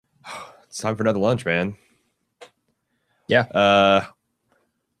It's time for another lunch, man. Yeah.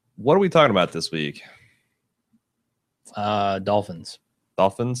 What are we talking about this week? Dolphins.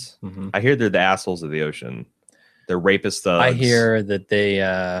 Dolphins? Mm-hmm. I hear they're the assholes of the ocean. They're rapist thugs. I hear that they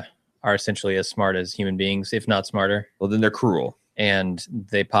are essentially as smart as human beings, if not smarter. Well, then they're cruel. And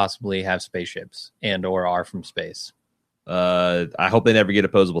they possibly have spaceships and or are from space. I hope they never get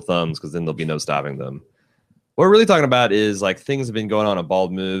opposable thumbs, because then there'll be no stopping them. What we're really talking about is like things have been going on at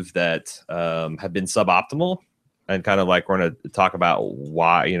Bald Move that have been suboptimal, and kind of like we're going to talk about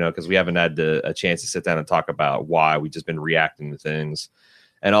why, because we haven't had a chance to sit down and talk about why. We've just been reacting to things.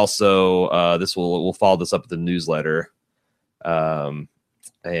 And also this we'll follow this up with the newsletter and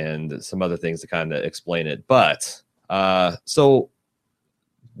some other things to kind of explain it. But so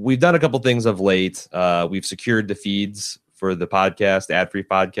we've done a couple things of late. We've secured the feeds for the podcast, ad-free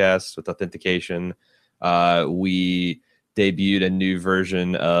podcasts with authentication. We debuted a new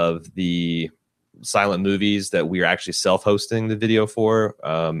version of the silent movies that we are actually self-hosting the video for.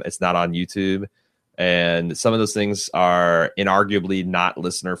 It's not on YouTube. And some of those things are inarguably not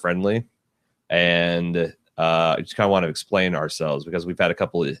listener friendly. And I just kind of want to explain ourselves, because we've had a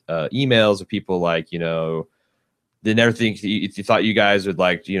couple of emails of people like, they never think if you thought you guys would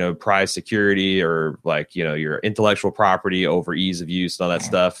like, prize security or like, your intellectual property over ease of use and all that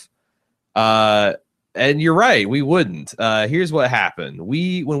stuff. And you're right, we wouldn't. Here's what happened.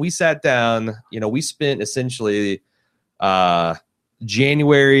 When we sat down, we spent essentially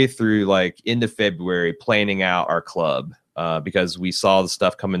January through like end of February planning out our club, because we saw the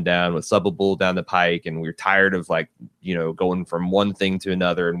stuff coming down with Subbable down the pike, and we were tired of like, going from one thing to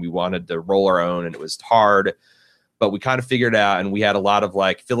another, and we wanted to roll our own, and it was hard. But we kind of figured out, and we had a lot of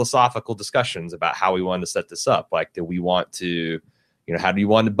like philosophical discussions about how we wanted to set this up. Like, do we want to, how do you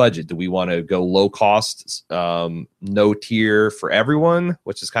want to budget? Do we want to go low cost, no tier for everyone,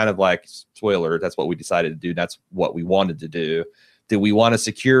 which is kind of like, spoiler, that's what we decided to do. That's what we wanted to do. Do we want to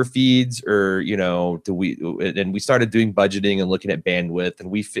secure feeds, or, and we started doing budgeting and looking at bandwidth,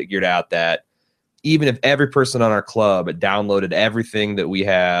 and we figured out that even if every person on our club downloaded everything that we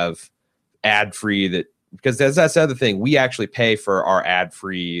have ad free, because that's the other thing, we actually pay for our ad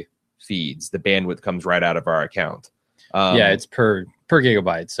free feeds. The bandwidth comes right out of our account. It's per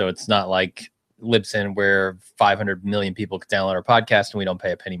gigabyte. So it's not like Libsyn where 500 million people can download our podcast and we don't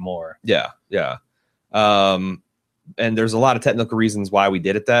pay a penny more. Yeah. And there's a lot of technical reasons why we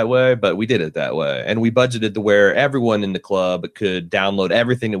did it that way, but we did it that way. And we budgeted to where everyone in the club could download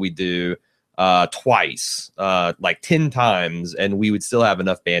everything that we do twice, like 10 times, and we would still have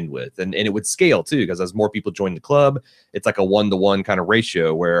enough bandwidth. And it would scale too, because as more people join the club, it's like a 1-to-1 kind of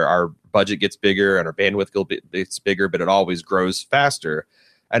ratio where our budget gets bigger and our bandwidth gets bigger, but it always grows faster.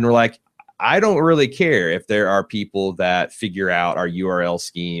 And we're like, I don't really care if there are people that figure out our URL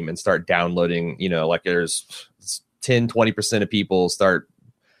scheme and start downloading, like there's 10-20% of people start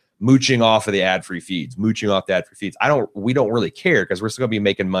mooching off of the ad-free feeds, we don't really care, because we're still gonna be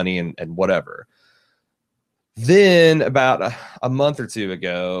making money and whatever. Then about a month or two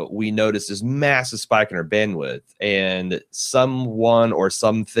ago, we noticed this massive spike in our bandwidth, and someone or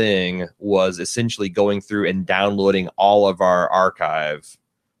something was essentially going through and downloading all of our archive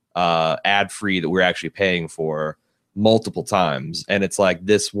ad-free that we're actually paying for multiple times. And it's like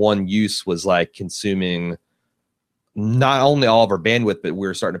this one use was like consuming not only all of our bandwidth, but we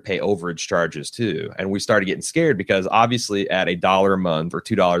were starting to pay overage charges too. And we started getting scared, because obviously at $1 a month or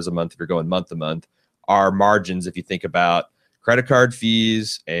 $2 a month, if you're going month to month, our margins, if you think about credit card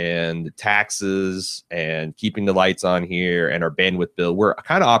fees and taxes and keeping the lights on here and our bandwidth bill, we're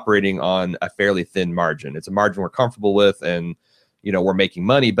kind of operating on a fairly thin margin. It's a margin we're comfortable with, and we're making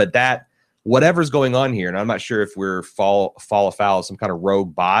money. But that whatever's going on here, and I'm not sure if we're fall afoul of some kind of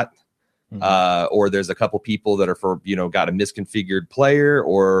rogue bot, or there's a couple people that are got a misconfigured player,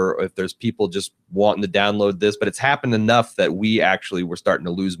 or if there's people just wanting to download this, but it's happened enough that we actually were starting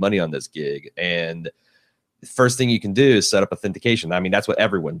to lose money on this gig. And the first thing you can do is set up authentication. I mean, that's what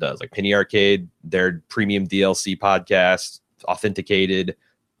everyone does. Like Penny Arcade, their premium DLC podcast, authenticated.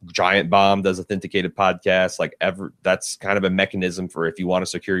 Giant Bomb does authenticated podcasts. That's kind of a mechanism for if you want to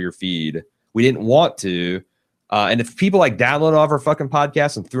secure your feed. We didn't want to. And if people like download all of our fucking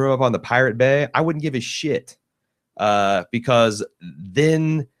podcasts and threw them up on the Pirate Bay, I wouldn't give a shit, because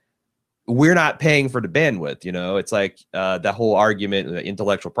then we're not paying for the bandwidth. It's like that whole argument,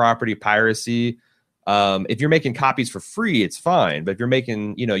 intellectual property, piracy. If you're making copies for free, it's fine. But if you're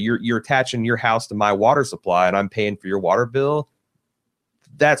making, you're attaching your house to my water supply and I'm paying for your water bill,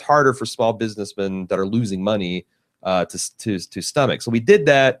 that's harder for small businessmen that are losing money to stomach. So we did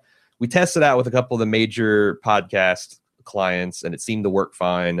that. We tested out with a couple of the major podcast clients, and it seemed to work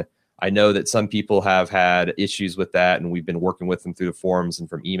fine. I know that some people have had issues with that, and we've been working with them through the forums and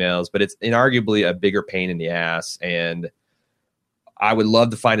from emails, but it's inarguably a bigger pain in the ass. And I would love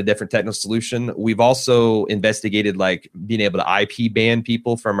to find a different technical solution. We've also investigated like being able to IP ban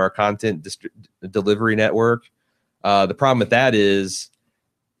people from our content delivery network. The problem with that is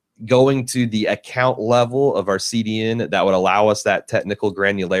going to the account level of our CDN that would allow us that technical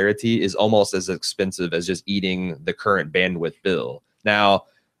granularity is almost as expensive as just eating the current bandwidth bill. Now,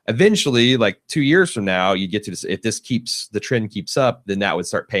 eventually, like 2 years from now, you get to this, if the trend keeps up, then that would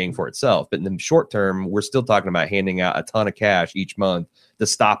start paying for itself. But in the short term, we're still talking about handing out a ton of cash each month to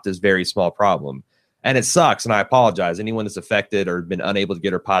stop this very small problem. And it sucks. And I apologize. Anyone that's affected or been unable to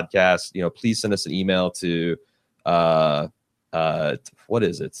get our podcast, please send us an email to, what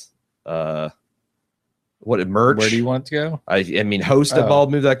is it? Merch? Where do you want it to go? I mean, host at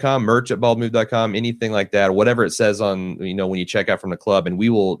baldmove.com, merch at baldmove.com, anything like that, or whatever it says on, when you check out from the club, and we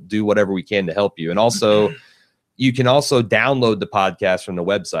will do whatever we can to help you. And also, you can also download the podcast from the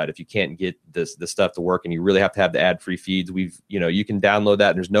website if you can't get the stuff to work and you really have to have the ad-free feeds. You can download that,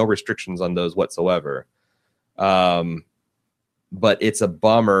 and there's no restrictions on those whatsoever. But it's a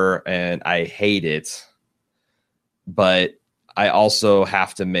bummer, and I hate it. But I also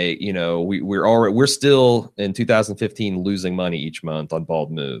have to make, we're still in 2015 losing money each month on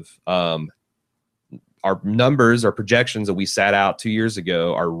Bald Move. Our numbers, our projections that we sat out 2 years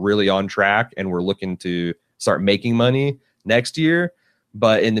ago are really on track, and we're looking to start making money next year.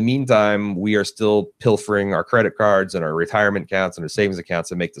 But in the meantime, we are still pilfering our credit cards and our retirement accounts and our savings accounts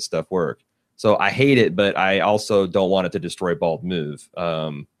to make this stuff work. So I hate it, but I also don't want it to destroy Bald Move.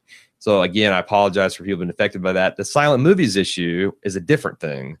 So again, I apologize for people who've been affected by that. The silent movies issue is a different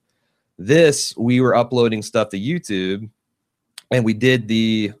thing. We were uploading stuff to YouTube, and we did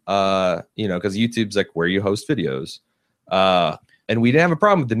because YouTube's like where you host videos. And we didn't have a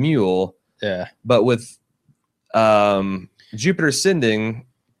problem with the mule. Yeah. But with Jupiter Ascending,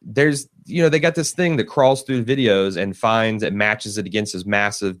 there's, they got this thing that crawls through videos and finds it, matches it against this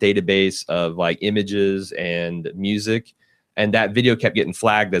massive database of like images and music. And that video kept getting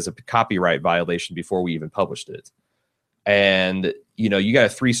flagged as a copyright violation before we even published it. And, you got a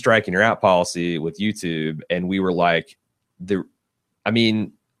 3 strike and you're out policy with YouTube. And we were like,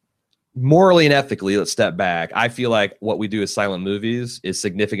 morally and ethically, let's step back. I feel like what we do as silent movies is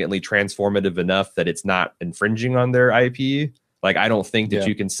significantly transformative enough that it's not infringing on their IP. Like, I don't think that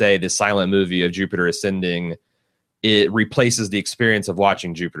you can say the silent movie of Jupiter Ascending, it replaces the experience of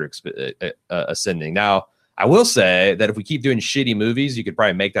watching Jupiter Ascending. Now, I will say that if we keep doing shitty movies, you could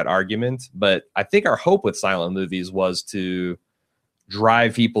probably make that argument. But I think our hope with silent movies was to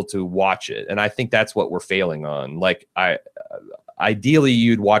drive people to watch it. And I think that's what we're failing on. Like, ideally,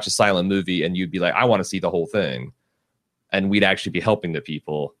 you'd watch a silent movie and you'd be like, I want to see the whole thing. And we'd actually be helping the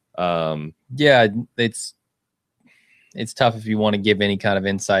people. Yeah, it's tough if you want to give any kind of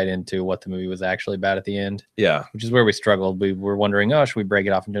insight into what the movie was actually about at the end. Yeah. Which is where we struggled. We were wondering, should we break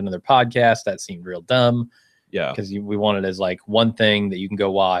it off into another podcast? That seemed real dumb. Yeah. Because we wanted it as like one thing that you can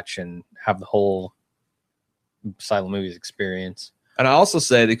go watch and have the whole silent movies experience. And I also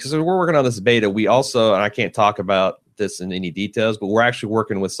say that because we're working on this beta, we also, and I can't talk about this in any details, but we're actually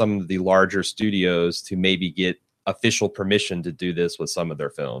working with some of the larger studios to maybe get official permission to do this with some of their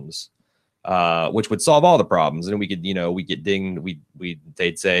films. Which would solve all the problems. And we could, we get dinged.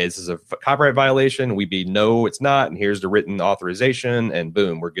 They'd say this is a copyright violation. We'd be, no, it's not. And here's the written authorization, and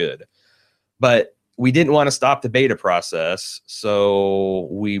boom, we're good. But we didn't want to stop the beta process. So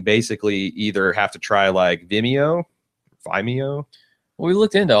we basically either have to try like Vimeo. Well, we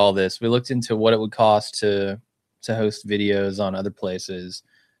looked into all this. We looked into what it would cost to host videos on other places.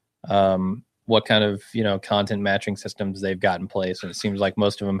 What kind of content matching systems they've got in place, and it seems like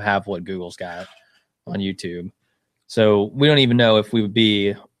most of them have what Google's got on YouTube. So we don't even know if we would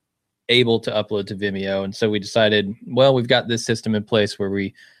be able to upload to Vimeo. And so we decided, well, we've got this system in place where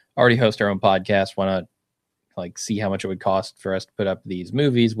we already host our own podcast. Why not like see how much it would cost for us to put up these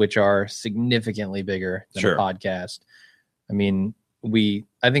movies, which are significantly bigger than a podcast. I mean,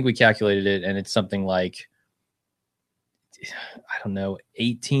 I think we calculated it, and it's something like, I don't know,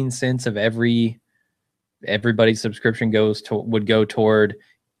 18 cents of everybody's subscription would go toward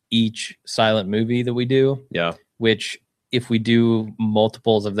each silent movie that we do. Yeah. Which, if we do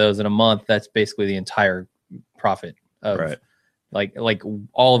multiples of those in a month, that's basically the entire profit of like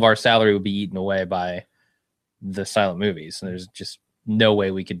all of our salary would be eaten away by the silent movies. And there's just no way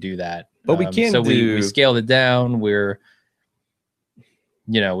we could do that. But we can we scaled it down.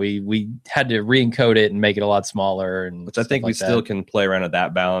 we had to re-encode it and make it a lot smaller, and which I think we still can play around at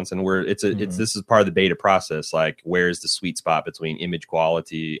that balance. And this is part of the beta process. Like, where's the sweet spot between image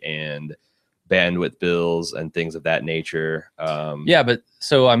quality and bandwidth bills and things of that nature? But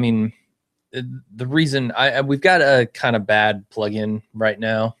so I mean, the reason we've got a kind of bad plugin right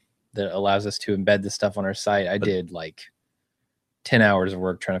now that allows us to embed this stuff on our site. I did like 10 hours of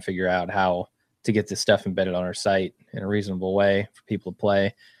work trying to figure out how to get this stuff embedded on our site in a reasonable way for people to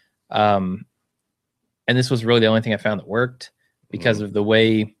play. And this was really the only thing I found that worked because of the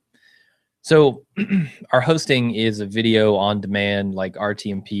way. So our hosting is a video on demand, like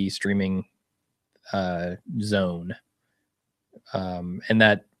RTMP streaming zone.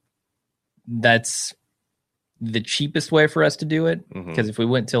 And that's the cheapest way for us to do it. Because if we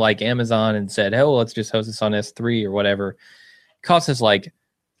went to like Amazon and said, "Oh, let's just host this on S3 or whatever," it costs us like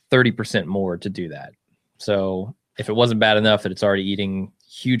 30% more to do that. So if it wasn't bad enough that it's already eating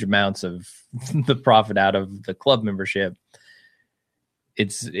huge amounts of the profit out of the club membership,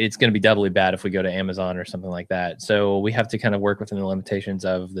 it's going to be doubly bad if we go to Amazon or something like that. So we have to kind of work within the limitations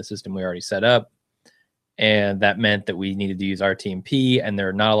of the system we already set up. And that meant that we needed to use RTMP, and there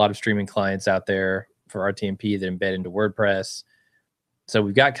are not a lot of streaming clients out there for RTMP that embed into WordPress. So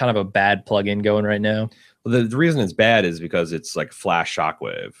we've got kind of a bad plugin going right now. Well, the reason it's bad is because it's like Flash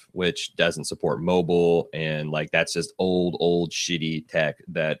Shockwave, which doesn't support mobile, and like that's just old shitty tech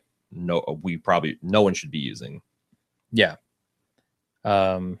that no one should be using. Yeah.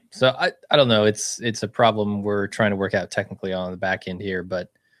 So I don't know. It's a problem we're trying to work out technically on the back end here, but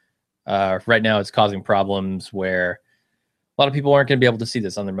right now it's causing problems where a lot of people aren't going to be able to see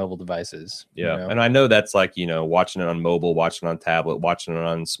this on their mobile devices. Yeah. And I know that's like, watching it on mobile, watching it on tablet, watching it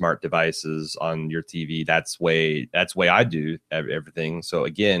on smart devices on your TV. That's way I do everything. So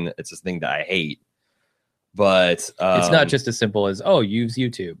again, it's this thing that I hate, but it's not just as simple as, use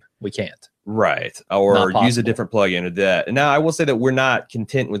YouTube. We can't. Right. Or use a different plugin or that. And now I will say that we're not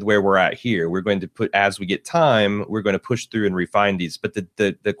content with where we're at here. We're going to as we get time, we're going to push through and refine these. But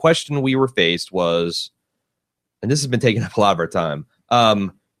the question we were faced was, and this has been taking up a lot of our time,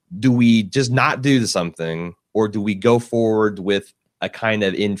 do we just not do something, or do we go forward with a kind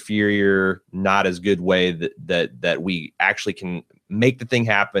of inferior, not as good way that we actually can make the thing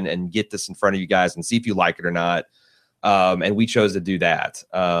happen and get this in front of you guys and see if you like it or not? And we chose to do that.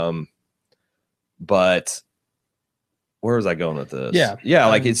 But where was I going with this? Yeah.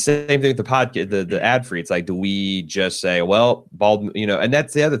 Like it's the same thing with the podcast, the ad free. It's like, do we just say, well, bald, and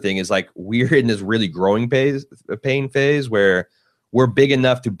that's the other thing is like, we're in this really growing pain phase where we're big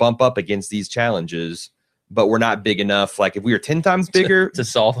enough to bump up against these challenges, but we're not big enough. Like if we were 10 times bigger to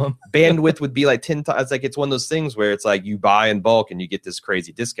solve them, bandwidth would be like 10 times. Like it's one of those things where it's like you buy in bulk and you get this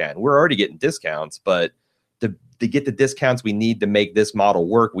crazy discount. We're already getting discounts, but to get the discounts we need to make this model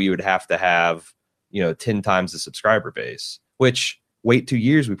work, we would have to have 10 times the subscriber base, which wait 2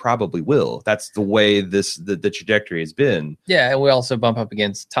 years, we probably will. That's the way the trajectory has been. Yeah. And we also bump up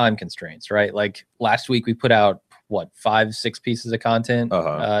against time constraints, right? Like last week we put out 5-6 pieces of content,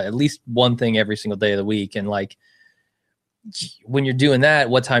 at least one thing every single day of the week. And like, when you're doing that,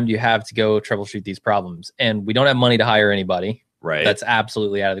 what time do you have to go troubleshoot these problems? And we don't have money to hire anybody. Right. That's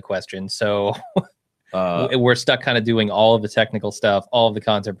absolutely out of the question. So we're stuck kind of doing all of the technical stuff, all of the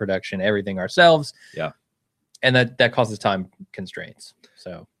content production, everything ourselves. Yeah. And that causes time constraints.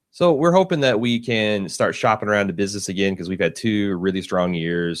 So we're hoping that we can start shopping around the business again, because we've had 2 really strong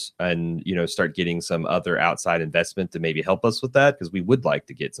years, and start getting some other outside investment to maybe help us with that, because we would like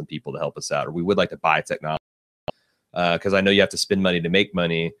to get some people to help us out, or we would like to buy technology, because I know you have to spend money to make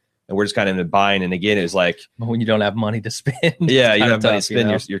money, and we're just kind of buying. And again, it was like, when you don't have money to spend, yeah, you don't have money to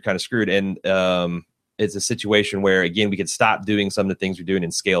spend, you're kind of screwed. And it's a situation where, again, we could stop doing some of the things we're doing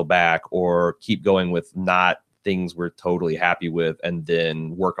and scale back, or keep going with not things we're totally happy with, and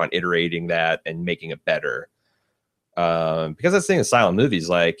then work on iterating that and making it better. Because that's the thing with silent movies,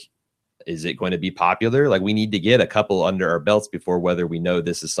 like, is it going to be popular? Like, we need to get a couple under our belts before whether we know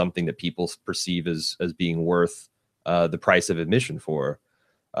this is something that people perceive as being worth the price of admission for.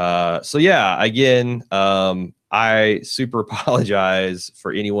 So yeah, again, I super apologize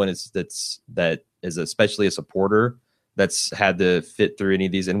for anyone that is especially a supporter that's had to fit through any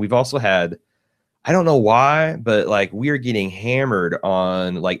of these. And we've also had, I don't know why, but like we are getting hammered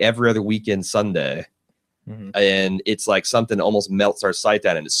on like every other weekend Sunday. Mm-hmm. And it's like something that almost melts our site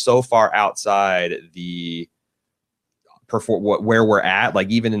down. And it's so far outside where we're at, like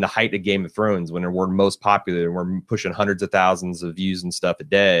even in the height of Game of Thrones, when we're most popular and we're pushing hundreds of thousands of views and stuff a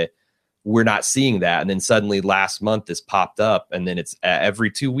day, we're not seeing that. And then suddenly last month this popped up, and then it's every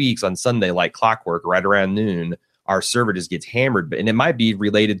 2 weeks on Sunday, like clockwork, right around noon, our server just gets hammered. And it might be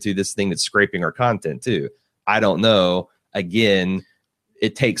related to this thing that's scraping our content too. I don't know. Again,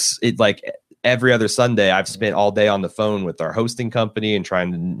 it takes it like every other Sunday. I've spent all day on the phone with our hosting company and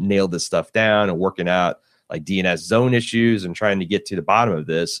trying to nail this stuff down and working out like DNS zone issues and trying to get to the bottom of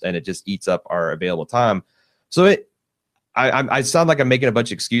this. And it just eats up our available time. So I sound like I'm making a bunch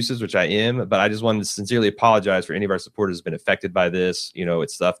of excuses, which I am, but I just wanted to sincerely apologize for any of our supporters who's been affected by this. You know,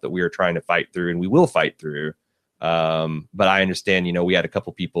 it's stuff that we are trying to fight through and we will fight through. But I understand, you know, we had a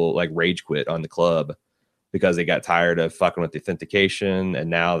couple people like rage quit on the club because they got tired of fucking with the authentication. And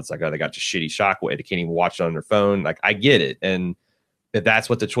now it's like, oh, they got just shitty Shockwave. They can't even watch it on their phone. Like, I get it. And if that's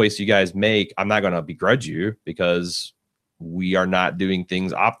what the choice you guys make, I'm not going to begrudge you because we are not doing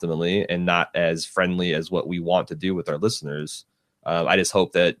things optimally and not as friendly as what we want to do with our listeners. I just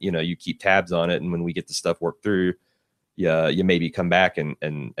hope that, you know, you keep tabs on it. And when we get the stuff worked through, you maybe come back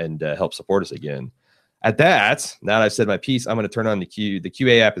and help support us again. At that, now that I've said my piece, I'm going to turn on the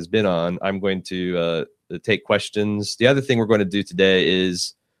QA app has been on. I'm going to take questions. The other thing we're going to do today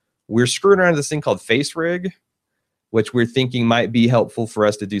is we're screwing around with this thing called FaceRig, which we're thinking might be helpful for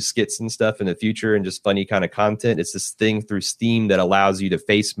us to do skits and stuff in the future and just funny kind of content. It's this thing through Steam that allows you to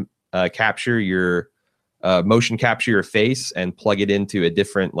face capture your motion capture your face and plug it into a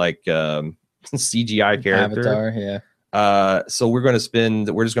different like CGI character. Avatar, yeah. So we're just going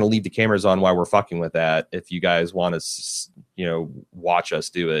to leave the cameras on while we're fucking with that. If you guys want to, you know, watch us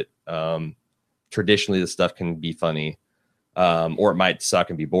do it. Traditionally, this stuff can be funny, or it might suck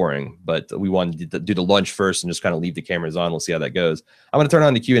and be boring. But we wanted to do the lunch first and just kind of leave the cameras on. We'll see how that goes. I'm going to turn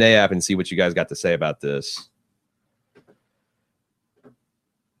on the Q&A app and see what you guys got to say about this.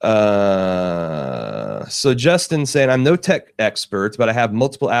 So Justin saying, I'm no tech expert, but I have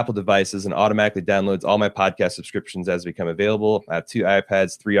multiple Apple devices and automatically downloads all my podcast subscriptions as they become available. I have 2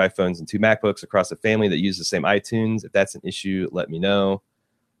 iPads, 3 iPhones, and 2 MacBooks across a family that use the same iTunes. If that's an issue, let me know.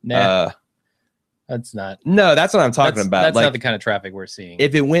 Nah, that's not. No, that's what I'm talking about. That's like, not the kind of traffic we're seeing.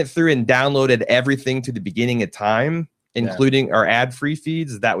 If it went through and downloaded everything to the beginning of time, including our ad-free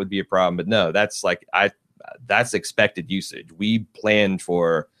feeds, that would be a problem. But no, that's like that's expected usage. We planned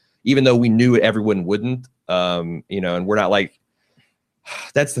for, even though we knew everyone wouldn't, you know, and we're not like,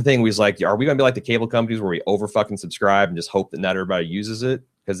 that's the thing. We was like, are we going to be like the cable companies where we over fucking subscribe and just hope that not everybody uses it?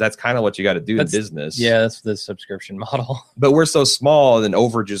 Because that's kind of what you got to do in business. Yeah, that's the subscription model. But we're so small and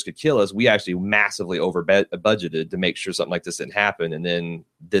overages could kill us. We actually massively budgeted to make sure something like this didn't happen. And then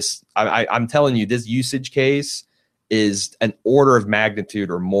this, I'm telling you, this usage case is an order of magnitude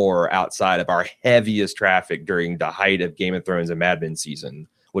or more outside of our heaviest traffic during the height of Game of Thrones and Mad Men season,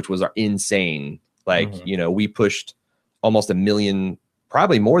 which was insane. Like, you know, we pushed almost 1 million,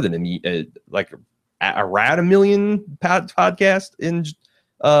 probably more than like around 1 million podcast in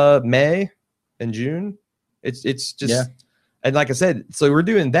May and June. It's just, and like I said, so we're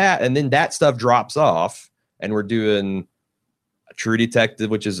doing that, and then that stuff drops off, and we're doing True Detective,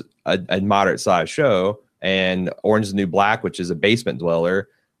 which is a moderate size show, and Orange is the New Black, which is a basement dweller,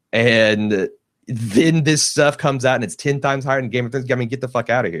 and then this stuff comes out and it's 10 times higher than Game of Thrones. I mean, get the fuck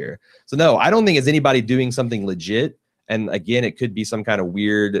out of here. So no, I don't think it's anybody doing something legit. And again, it could be some kind of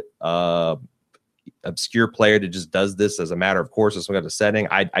weird, obscure player that just does this as a matter of course. It's some kind of setting.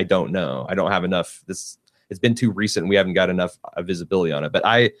 I don't know. I don't have enough. It's been too recent. And we haven't got enough visibility on it. But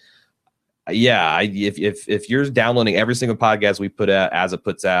if you're downloading every single podcast we put out as it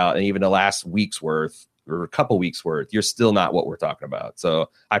puts out, and even the last week's worth or a couple weeks worth, you're still not what we're talking about. So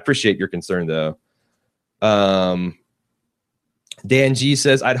I appreciate your concern though. Dan G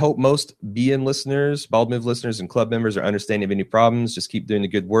says, I'd hope most BN listeners, Bald Move listeners, and club members are understanding of any problems. Just keep doing the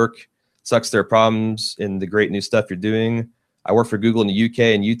good work. Sucks there are problems in the great new stuff you're doing. I work for Google in the UK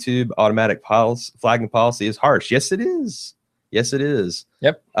and YouTube. Automatic flagging policy is harsh. Yes, it is. Yes, it is.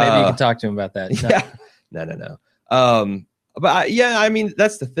 Yep. Maybe you can talk to him about that. Yeah. No. I mean,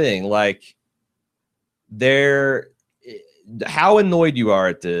 that's the thing. Like, how annoyed you are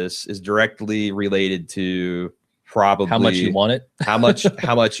at this is directly related to probably how much you want it, how much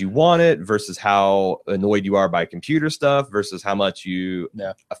you want it versus how annoyed you are by computer stuff versus how much you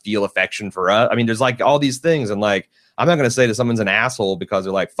feel affection for us. I mean, there's like all these things, and like, I'm not going to say that someone's an asshole because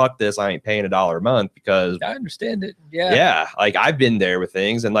they're like, fuck this, I ain't paying $1 a month, because I understand it. Yeah. Like, I've been there with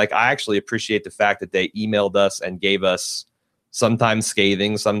things, and like, I actually appreciate the fact that they emailed us and gave us sometimes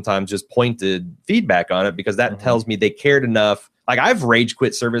scathing, sometimes just pointed feedback on it, because that tells me they cared enough. Like, I've rage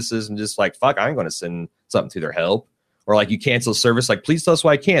quit services and just like, fuck, I ain't going to send something to their help. Or like, you cancel service, like, please tell us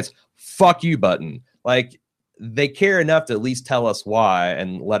why I can't. Fuck you button. Like, they care enough to at least tell us why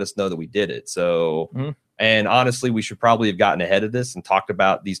and let us know that we did it. So, and honestly, we should probably have gotten ahead of this and talked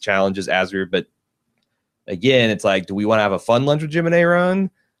about these challenges but again, it's like, do we want to have a fun lunch with Jim and Aaron,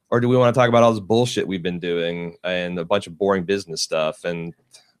 or do we want to talk about all this bullshit we've been doing and a bunch of boring business stuff? And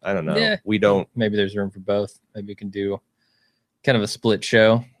I don't know. Yeah. We don't. Maybe there's room for both. Maybe we can do kind of a split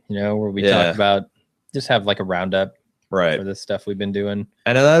show, where we Yeah. talk about, just have like a roundup Right. for the stuff we've been doing.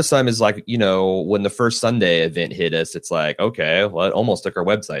 And another time is like, when the first Sunday event hit us, it's like, okay, well, it almost took our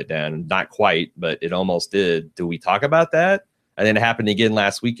website down. Not quite, but it almost did. Do we talk about that? And then it happened again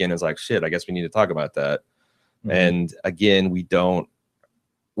last weekend. It's like, shit, I guess we need to talk about that. Mhm. And again,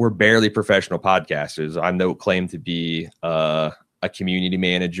 we're barely professional podcasters. I don't claim to be a community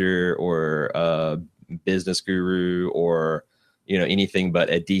manager or a business guru or anything but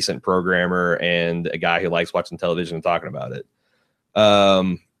a decent programmer and a guy who likes watching television and talking about it.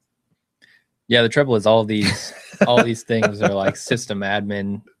 Yeah, the trouble is all these things are like system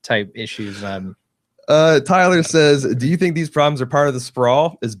admin type issues. Tyler says, do you think these problems are part of the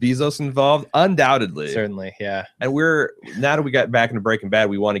sprawl? Is Bezos involved? Undoubtedly. Certainly, yeah. And now that we got back into Breaking Bad,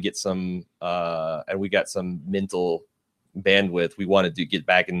 we want to get some and we got some mental bandwidth. We wanted to get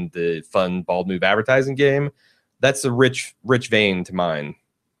back in the fun bald move advertising game. That's a rich vein to mine.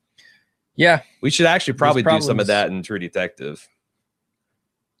 Yeah. We should actually probably do some of that in True Detective.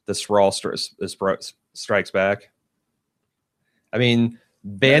 The sprawl strikes back. I mean,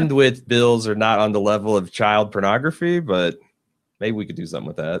 bandwidth bills are not on the level of child pornography, but maybe we could do something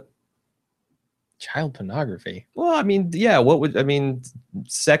with that. Child pornography? Well, I mean, yeah.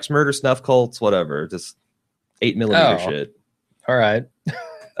 Sex, murder, snuff cults, whatever. Just 8mm shit. All right.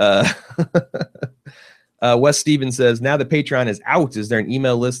 Wes Stevens says, now that Patreon is out, is there an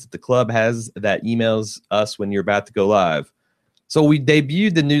email list that the club has that emails us when you're about to go live? So we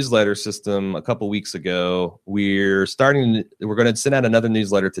debuted the newsletter system a couple weeks ago. We're going to send out another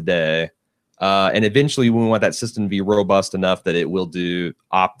newsletter today. And eventually we want that system to be robust enough that it will do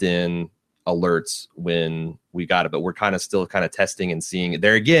opt-in alerts when we got it. But we're still testing and seeing it.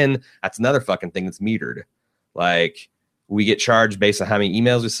 There again, that's another fucking thing that's metered. Like, we get charged based on how many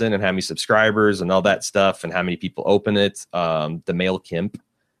emails we send and how many subscribers and all that stuff and how many people open it, the MailChimp.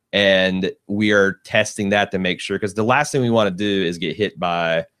 And we are testing that to make sure, because the last thing we want to do is get hit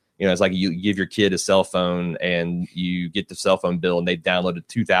by, it's like you give your kid a cell phone and you get the cell phone bill and they downloaded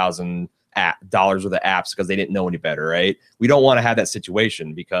 $2,000 worth of apps because they didn't know any better, right? We don't want to have that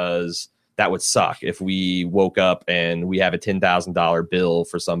situation, because that would suck if we woke up and we have a $10,000 bill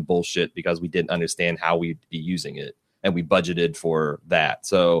for some bullshit because we didn't understand how we'd be using it. And we budgeted for that.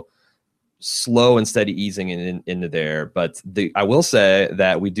 So slow and steady easing into there. But I will say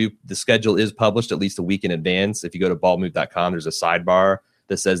that the schedule is published at least a week in advance. If you go to baldmove.com, there's a sidebar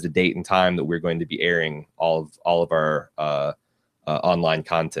that says the date and time that we're going to be airing all of our online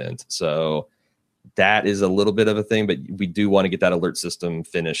content. So that is a little bit of a thing, but we do want to get that alert system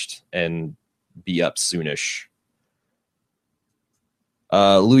finished and be up soonish.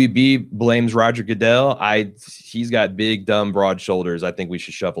 Louis B blames Roger Goodell. He's got big, dumb, broad shoulders. I think we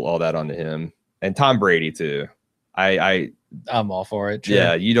should shuffle all that onto him, and Tom Brady too. I'm all for it. Sure.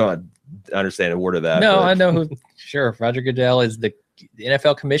 Yeah, you don't understand a word of that. No, but. I know who. Sure, Roger Goodell is the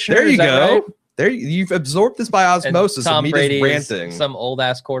NFL commissioner. There you go. Right? There, you've absorbed this by osmosis. And Tom Brady ranting. Some old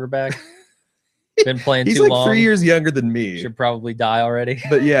ass quarterback. Been playing He's too like long. 3 years younger than me. Should probably die already.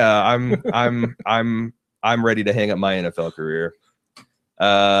 But yeah, I'm ready to hang up my NFL career.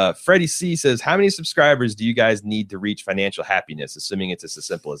 Freddie C says, how many subscribers do you guys need to reach financial happiness? Assuming it's as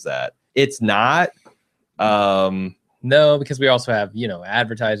simple as that. It's not. No, because we also have,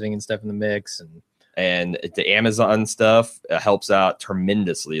 advertising and stuff in the mix, and the Amazon stuff helps out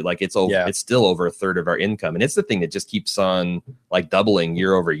tremendously. Like it's still over a third of our income. And it's the thing that just keeps on like doubling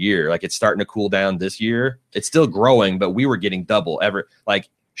year over year. Like it's starting to cool down this year. It's still growing, but we were getting double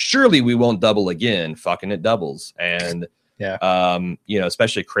surely we won't double again. Fucking it doubles. And yeah.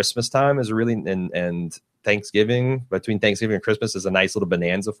 Especially Christmas time is really, and Thanksgiving, between Thanksgiving and Christmas is a nice little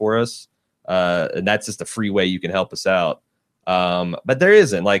bonanza for us. And that's just a free way you can help us out. But there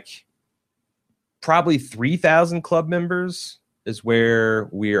isn't probably 3,000 club members is where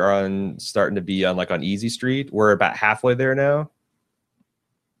we are starting to be on Easy Street. We're about halfway there now.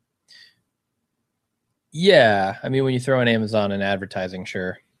 Yeah. I mean, when you throw in Amazon and advertising,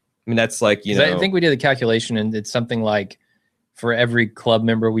 sure. I mean, that's I think we did the calculation, and it's something like for every club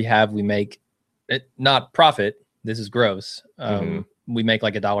member we have, we make it not profit. This is gross. We make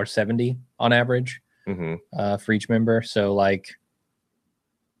like $1.70 on average for each member. So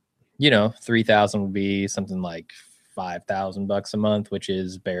 3,000 would be something like $5,000 a month, which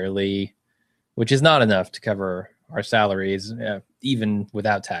is not enough to cover our salaries, even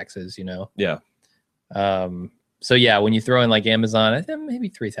without taxes, Yeah. So yeah, when you throw in like Amazon, I think maybe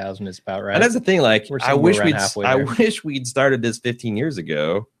 3,000 is about right. And that's the thing. Like, We're I somewhere wish around halfway I there. wish we'd started this 15 years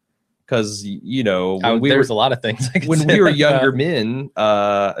ago, because There's a lot of things I could when say we were about younger that. men,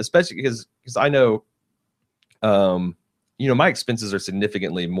 especially because I know, my expenses are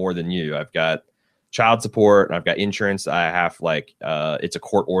significantly more than you. I've got child support, and I've got insurance. I have it's a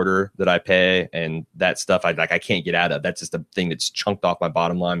court order that I pay, and that stuff I can't get out of. That's just a thing that's chunked off my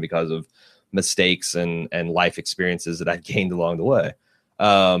bottom line because of mistakes and life experiences that I've gained along the way.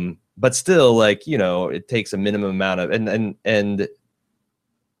 But still, it takes a minimum amount of, and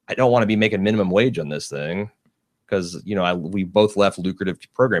I don't want to be making minimum wage on this thing, because we both left lucrative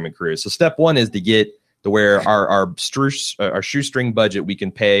programming careers. So step one is to get to where our shoestring budget, we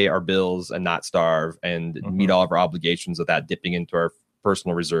can pay our bills and not starve and meet all of our obligations without dipping into our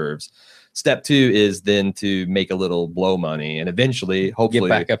personal reserves. Step two is then to make a little blow money and eventually, hopefully,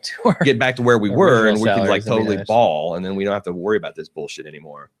 get back to where we were, and we can totally ball, and then we don't have to worry about this bullshit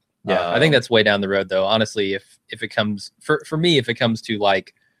anymore. Yeah, I think that's way down the road, though. Honestly, if it comes for me, if it comes to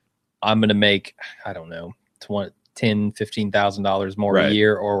like, I'm going to make, I don't know, $10,000-$15,000 more a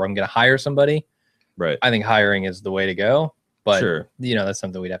year, or I'm going to hire somebody. Right. I think hiring is the way to go. But sure, that's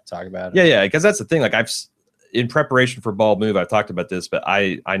something we'd have to talk about. Yeah, because that's the thing. Like, in preparation for Bald Move, I've talked about this, but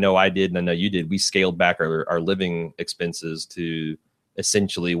I know I did, and I know you did. We scaled back our living expenses to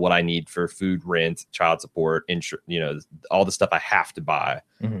essentially what I need for food, rent, child support, insurance, all the stuff I have to buy.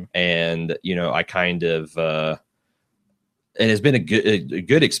 Mm-hmm. And I kind of it has been a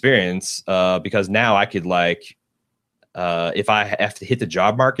good experience, because now I could if I have to hit the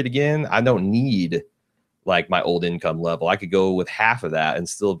job market again, I don't need my old income level. I could go with half of that and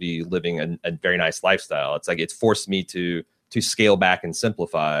still be living a very nice lifestyle. It's it's forced me to scale back and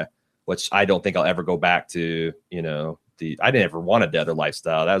simplify, which I don't think I'll ever go back to. I didn't ever want the other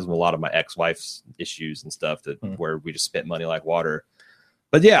lifestyle. That was a lot of my ex-wife's issues and stuff where we just spent money like water.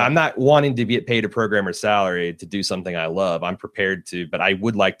 But yeah, I'm not wanting to get paid a programmer's salary to do something I love. I'm prepared to, but I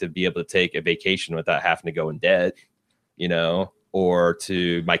would like to be able to take a vacation without having to go in debt, or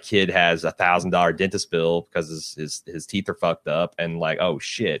my kid has $1,000 dentist bill because his teeth are fucked up, and oh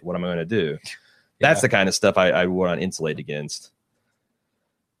shit, what am I going to do? That's the kind of stuff I want to insulate against.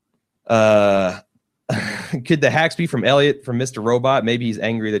 Could the hacks be from Elliot from Mr. Robot? Maybe he's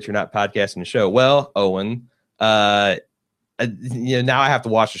angry that you're not podcasting the show. Well, Owen, now I have to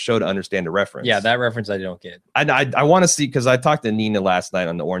watch the show to understand the reference. Yeah, that reference I don't get. I want to see, because I talked to Nina last night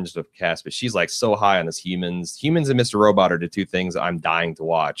on the Orange Stuff cast, but she's so high on this Humans and Mr. Robot are the two things I'm dying to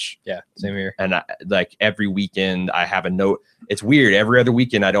watch. Yeah, same here. And every weekend I have a note. It's weird. Every other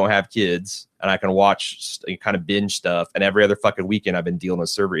weekend I don't have kids and I can watch kind of binge stuff. And every other fucking weekend I've been dealing with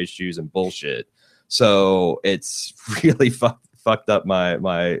server issues and bullshit. So it's really fucked up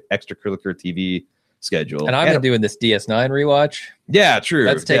my extracurricular TV schedule. And I've been doing this DS9 rewatch. Yeah, true.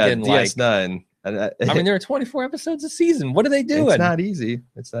 That's taken DS9. There are 24 episodes a season. What are they doing? It's not easy.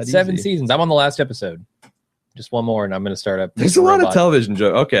 7 seasons. I'm on the last episode. Just one more, and I'm going to start up. There's a lot of television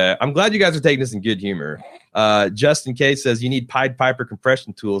jokes. Okay, I'm glad you guys are taking this in good humor. Justin K says you need Pied Piper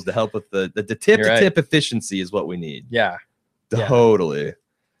compression tools to help with the tip-to-tip efficiency is what we need. Yeah, totally.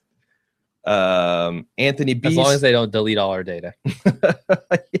 Anthony B. As long as they don't delete all our data.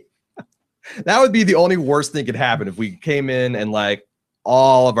 That would be the only worst thing could happen if we came in and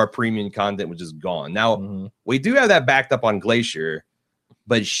all of our premium content was just gone. Now, we do have that backed up on Glacier,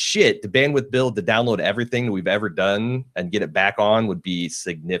 but shit, the bandwidth build to download everything that we've ever done and get it back on would be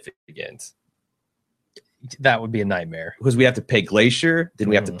significant. That would be a nightmare. Because we have to pay Glacier, then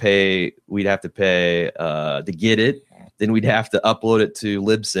we'd have to pay to get it, then we'd have to upload it to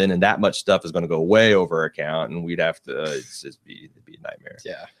Libsyn, and that much stuff is going to go way over our account, and we'd have to it'd be a nightmare.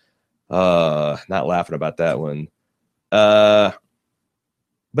 Yeah. Not laughing about that one. But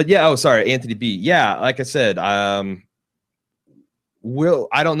yeah, sorry, Anthony B. Yeah, like I said, I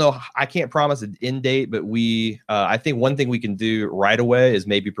don't know, I can't promise an end date, but I think one thing we can do right away is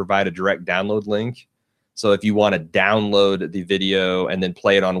maybe provide a direct download link. So if you want to download the video and then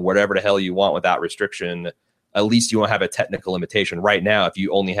play it on whatever the hell you want without restriction, at least you won't have a technical limitation. Right now, if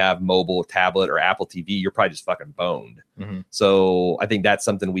you only have mobile, tablet, or Apple TV, you're probably just fucking boned. Mm-hmm. So I think that's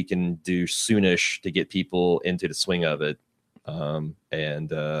something we can do soonish to get people into the swing of it.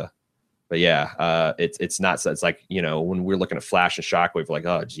 But yeah, it's not. It's when we're looking at Flash and Shockwave, we're like,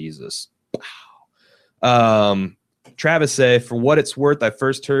 oh Jesus. Travis say, for what it's worth, I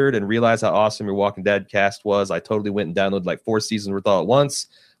first heard and realized how awesome your Walking Dead cast was. I totally went and downloaded 4 seasons worth all at once.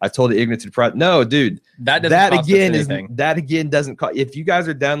 I've told it ignorant to the front. No, dude, that again doesn't cost. If you guys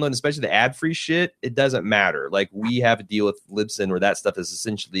are downloading, especially the ad-free shit, it doesn't matter. Like, we have a deal with Libsyn where that stuff is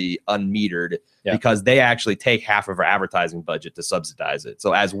essentially unmetered because they actually take half of our advertising budget to subsidize it.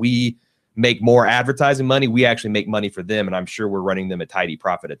 So as we make more advertising money, we actually make money for them, and I'm sure we're running them a tidy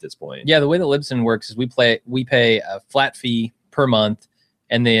profit at this point. Yeah, the way that Libsyn works is we pay a flat fee per month,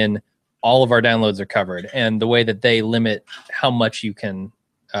 and then all of our downloads are covered. And the way that they limit how much you can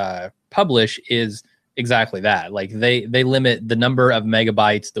publish is exactly that. Like, they limit the number of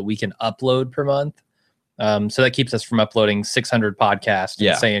megabytes that we can upload per month. So that keeps us from uploading 600 podcasts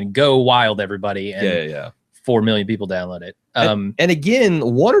and saying, go wild, everybody. And 4 million people download it. And again,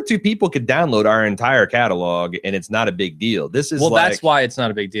 1 or 2 people could download our entire catalog, and it's not a big deal. This is that's why it's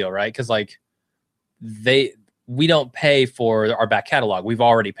not a big deal, right? Because like we don't pay for our back catalog. We've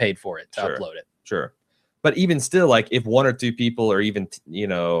already paid for it to upload it. Sure. But even still, like, if 1 or 2 people, or even,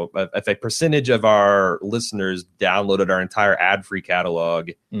 if a percentage of our listeners downloaded our entire ad-free catalog,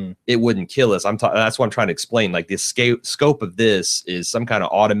 it wouldn't kill us. That's what I'm trying to explain. Like, the scope of this is some kind of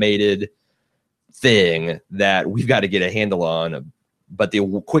automated thing that we've got to get a handle on. But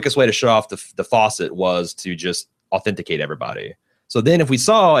the quickest way to shut off the faucet was to just authenticate everybody. So then if we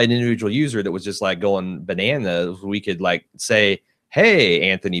saw an individual user that was just like going bananas, we could like say, hey,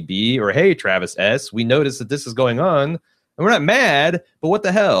 Anthony B, or hey, Travis S, we noticed that this is going on, and we're not mad, but what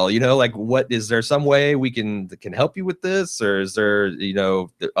the hell? Like, what is there some way we can help you with this? Or is there, the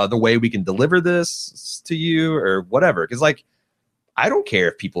other way we can deliver this to you, or whatever? Because, like, I don't care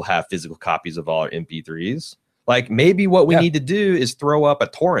if people have physical copies of all our MP3s. Like, maybe what we need to do is throw up a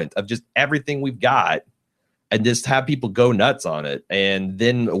torrent of just everything we've got and just have people go nuts on it. And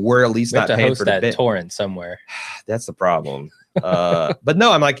then we're at least not paying for that torrent somewhere. That's the problem. But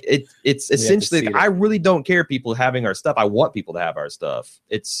no, I'm like, it's essentially, I really don't care people having our stuff. I want people to have our stuff.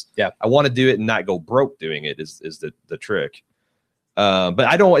 I want to do it and not go broke doing it is the trick. But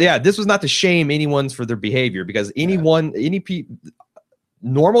I don't, this was not to shame anyone's for their behavior, because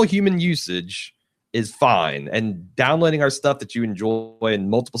normal human usage is fine, and downloading our stuff that you enjoy and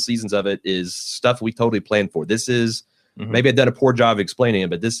multiple seasons of it is stuff we totally planned for. This is maybe I've done a poor job of explaining it,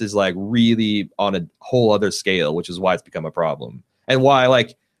 but this is like really on a whole other scale, which is why it's become a problem, and why,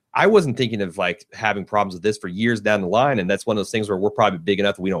 like, I wasn't thinking of like having problems with this for years down the line. And that's one of those things where we're probably big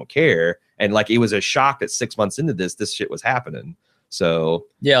enough that we don't care. And like, it was a shock that 6 months into this shit was happening. So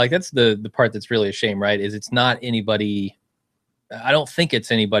yeah, like that's the part that's really a shame, right? Is it's not anybody. I don't think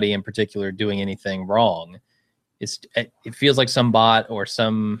it's anybody in particular doing anything wrong. It feels like some bot or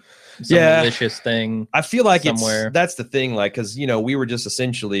some malicious thing. I feel like somewhere. That's the thing. Like, cause we were just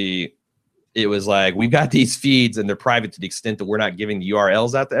essentially, it was like, we've got these feeds and they're private to the extent that we're not giving the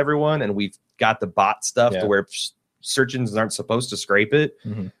URLs out to everyone. And we've got the bot stuff to where search engines aren't supposed to scrape it.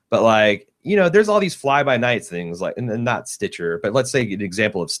 But like, there's all these fly by night things, like, and not Stitcher, but let's say an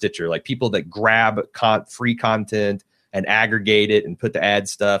example of Stitcher, like people that grab free content and aggregate it and put the ad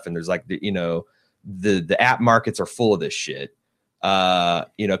stuff. And there's like, the app markets are full of this shit,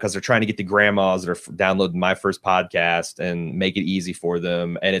 because they're trying to get the grandmas that are downloading My First Podcast and make it easy for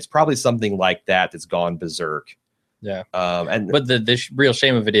them. And it's probably something like that's gone berserk. Yeah. But the real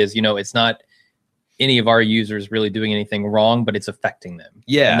shame of it is, it's not any of our users really doing anything wrong, but it's affecting them.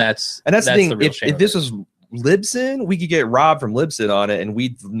 Yeah. And that's the thing. If this was Libsyn, we could get Rob from Libsyn on it and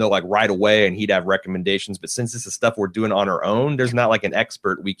we'd know like right away and he'd have recommendations. But since this is stuff we're doing on our own, there's not like an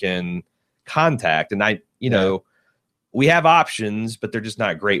expert we can contact. And we have options, but they're just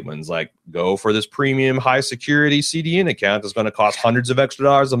not great ones. Like, go for this premium high security CDN account that's going to cost hundreds of extra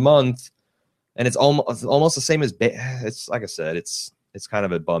dollars a month. And it's almost the same as it's like I said, it's kind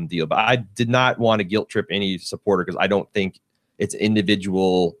of a bum deal. But I did not want to guilt trip any supporter, because I don't think it's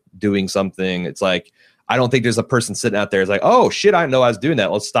individual doing something. It's like, I don't think there's a person sitting out there is like, oh shit, I didn't know I was doing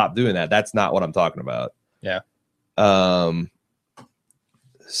that, let's stop doing that. That's not what I'm talking about. Yeah.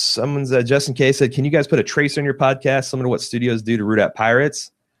 Someone's Justin K said, can you guys put a tracer on your podcast similar to what studios do to root out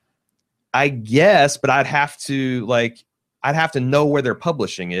pirates? I guess, but I'd have to know where they're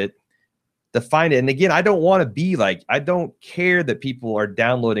publishing it to find it. And again, I don't want to be like, I don't care that people are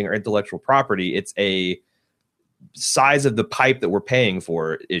downloading our intellectual property. It's a size of the pipe that we're paying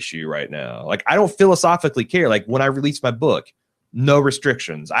for issue right now. Like, I don't philosophically care. Like, when I released my book, no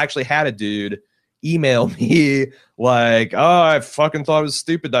restrictions. I actually had a dude email me like, oh, I fucking thought it was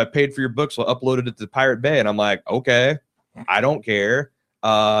stupid that I paid for your book, so I uploaded it to Pirate Bay. And I'm like, okay, I don't care.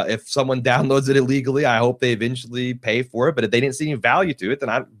 If someone downloads it illegally, I hope they eventually pay for it. But if they didn't see any value to it, then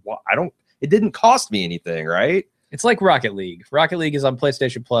I don't, it didn't cost me anything, right? It's like Rocket League. Rocket League is on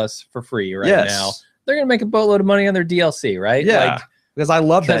PlayStation Plus for free now. They're going to make a boatload of money on their DLC, right? Yeah. Like, because I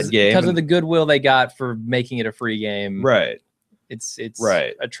love that game because of the goodwill they got for making it a free game. Right. It's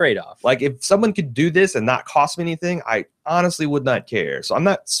right. a trade-off. Like if someone could do this and not cost me anything, I honestly would not care. So I'm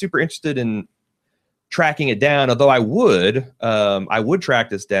not super interested in tracking it down, although I would track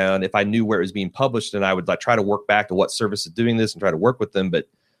this down if I knew where it was being published, and I would like try to work back to what service is doing this and try to work with them. But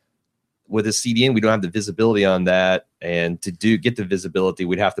with a CDN, we don't have the visibility on that, and to get the visibility,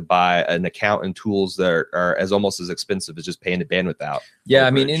 we'd have to buy an account and tools that are as almost as expensive as just paying the bandwidth out. Yeah,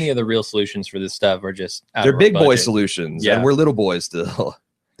 I mean, any of the real solutions for this stuff are just they're big boy solutions, and we're little boys still.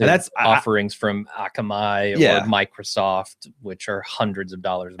 And that's offerings from Akamai or Microsoft, which are hundreds of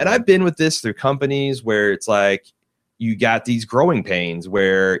dollars. And I've been with this through companies where it's like you got these growing pains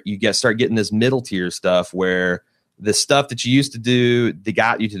where you start getting this middle tier stuff where the stuff that you used to do that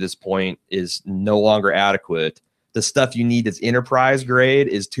got you to this point is no longer adequate. The stuff you need that's enterprise grade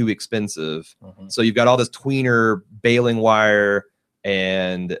is too expensive. Mm-hmm. So you've got all this tweener baling wire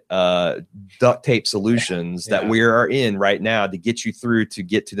and duct tape solutions that we are in right now to get you through to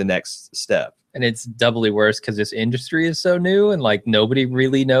get to the next step. And it's doubly worse because this industry is so new and like nobody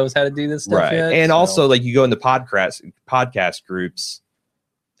really knows how to do this stuff yet. And also like you go into podcast groups,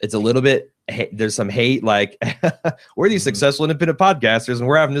 it's a little bit, there's some hate like we're these successful independent podcasters and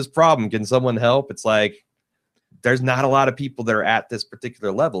we're having this problem. Can someone help? It's like there's not a lot of people that are at this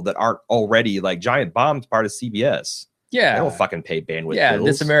particular level that aren't already like Giant Bomb's part of CBS. Yeah. They don't fucking pay bandwidth bills.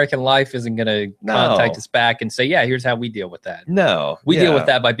 This American Life isn't going to contact us back and say, yeah, here's how we deal with that. No. We deal with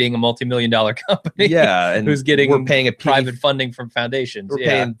that by being a multi-million-dollar company. Yeah. And who's getting we're paying private funding from foundations. We're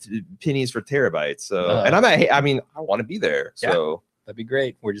paying pennies for terabytes. So, and I want to be there. So that'd be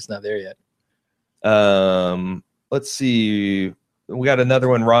great. We're just not there yet. Let's see. We got another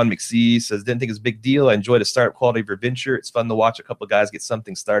one. Ron McSee says, didn't think it was a big deal. I enjoyed the startup quality of your venture. It's fun to watch a couple of guys get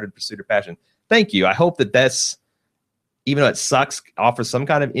something started, pursue their passion. Thank you. I hope that's, even though it sucks, offers some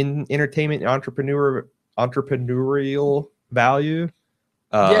kind of entertainment entrepreneurial value.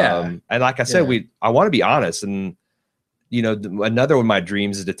 And like I said, I want to be honest. And, you know, another one of my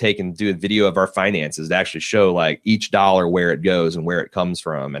dreams is to take and do a video of our finances to actually show like each dollar, where it goes and where it comes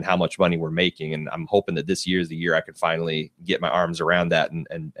from and how much money we're making. And I'm hoping that this year is the year I can finally get my arms around that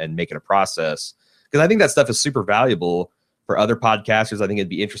and make it a process. Because I think that stuff is super valuable for other podcasters. I think it'd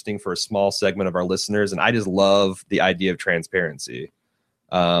be interesting for a small segment of our listeners. And I just love the idea of transparency.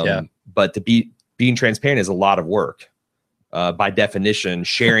 But being transparent is a lot of work. By definition,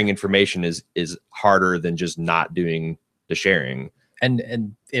 sharing information is harder than just not doing the sharing.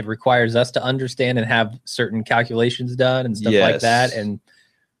 And it requires us to understand and have certain calculations done and stuff like that. And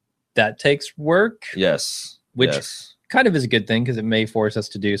that takes work. Yes. Which kind of is a good thing because it may force us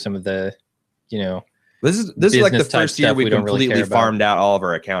to do some of the, you know, this is like the first year we completely farmed out all of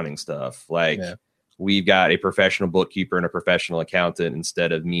our accounting stuff. Like we've got a professional bookkeeper and a professional accountant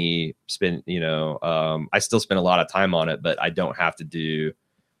instead of me I still spend a lot of time on it, but I don't have to do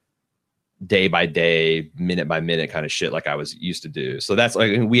day by day, minute by minute kind of shit like I was used to do. So that's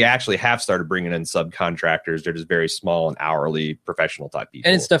like, we actually have started bringing in subcontractors. They're just very small and hourly professional type people.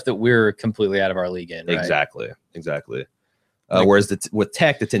 And it's stuff that we're completely out of our league in. Right? Exactly. Whereas with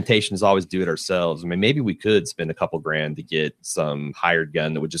tech, the temptation is always do it ourselves. I mean, maybe we could spend a couple grand to get some hired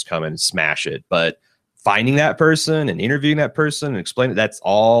gun that would just come in and smash it. But finding that person and interviewing that person and explaining that's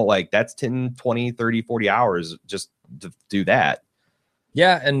all like that's 10, 20, 30, 40 hours just to do that.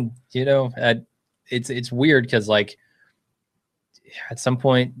 Yeah. And, you know, it's weird because like at some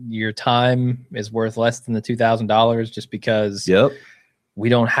point your time is worth less than the $2,000 just because we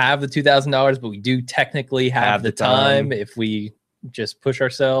don't have the $2,000, but we do technically have the time if we just push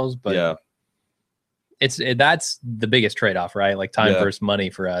ourselves. But that's the biggest trade-off, right? Like time versus money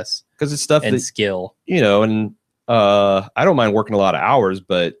for us, because it's stuff and skill, you know. And I don't mind working a lot of hours,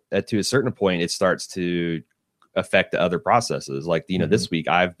 but to a certain point, it starts to affect the other processes. Like, you know, this week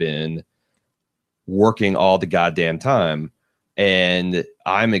I've been working all the goddamn time, and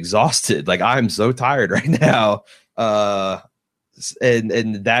I'm exhausted. Like I'm so tired right now.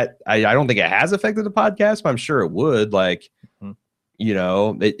 And that I don't think it has affected the podcast, but I'm sure it would. Like, you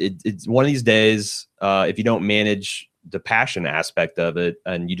know, it's one of these days. If you don't manage the passion aspect of it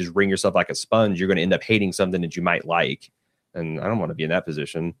and you just wring yourself like a sponge, you're going to end up hating something that you might like. And I don't want to be in that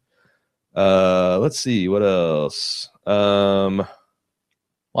position. Let's see what else.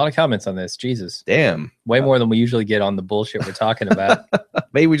 A lot of comments on this. Jesus. Damn. Way more than we usually get on the bullshit we're talking about.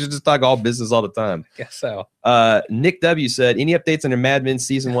 Maybe we should just talk all business all the time. I guess so. Nick W said, any updates on your Mad Men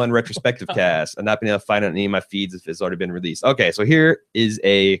season 1 retrospective cast? I've not been able to find it on any of my feeds if it's already been released. Okay, so here is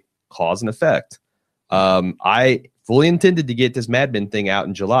a cause and effect. I fully intended to get this Mad Men thing out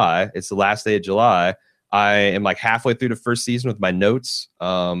in July. It's the last day of July. I am like halfway through the first season with my notes.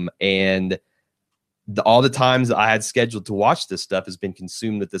 And all the times that I had scheduled to watch this stuff has been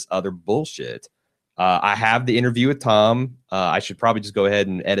consumed with this other bullshit. I have the interview with Tom. I should probably just go ahead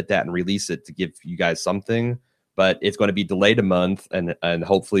and edit that and release it to give you guys something, but it's going to be delayed a month, and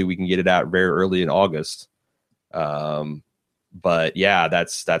hopefully we can get it out very early in August. But yeah,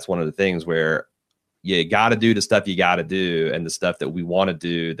 that's one of the things where you got to do the stuff you got to do, and the stuff that we want to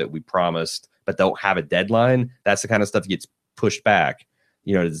do that we promised but don't have a deadline. That's the kind of stuff that gets pushed back.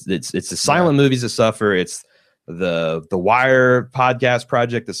 You know, it's the silent movies that suffer. It's the Wire podcast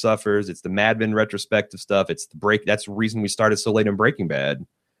project that suffers. It's the Mad Men retrospective stuff. It's the break. That's the reason we started so late in Breaking Bad,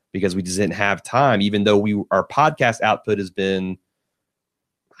 because we just didn't have time. Even though our podcast output has been,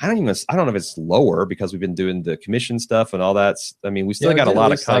 I don't know if it's lower because we've been doing the commission stuff and all that. I mean, we still got a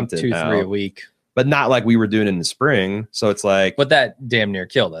lot of content, like 2-3 a week, but not like we were doing in the spring. So it's like, but that damn near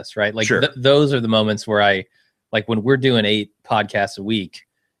killed us, right? Like sure. Those are the moments where like when we're doing 8 podcasts a week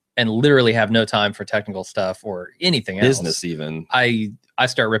and literally have no time for technical stuff or anything else. Business even. I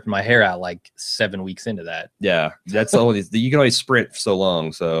start ripping my hair out like 7 weeks into that. Yeah, that's only you can only sprint for so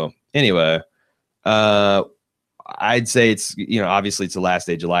long. So anyway, I'd say it's, you know, obviously it's the last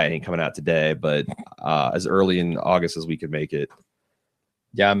day of July. It ain't coming out today, but as early in August as we could make it.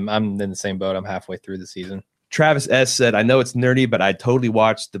 Yeah, I'm in the same boat. I'm halfway through the season. Travis S said, I know it's nerdy, but I'd totally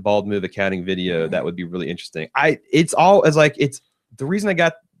watch the Bald Move accounting video. That would be really interesting. It's the reason I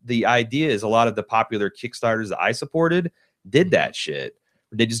got the idea is a lot of the popular Kickstarters that I supported did that shit.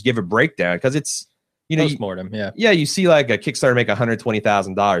 They just give a breakdown because it's, you know, postmortem. Yeah. You see like a Kickstarter make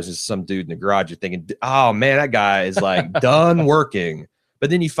 $120,000. Just some dude in the garage. You're thinking, oh man, that guy is like done working. But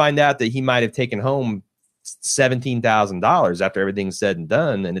then you find out that he might have taken home $17,000 after everything's said and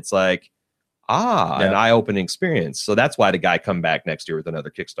done. And it's like, an eye-opening experience. So that's why the guy come back next year with another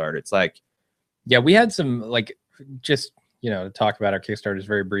Kickstarter. It's like, yeah, we had some, like, just, you know, to talk about our Kickstarters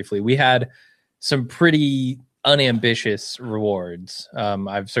very briefly, we had some pretty unambitious rewards.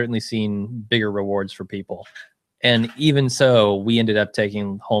 I've certainly seen bigger rewards for people. And even so, we ended up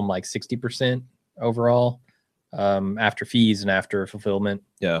taking home like 60% overall after fees and after fulfillment.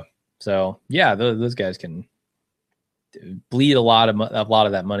 Yeah. So, yeah, those guys can bleed a lot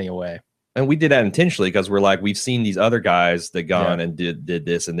of that money away. And we did that intentionally because we're like, we've seen these other guys that gone and did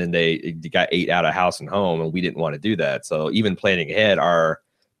this, and then they got 8 out of house and home, and we didn't want to do that. So even planning ahead, our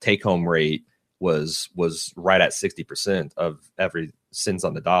take home rate was right at 60% of every cents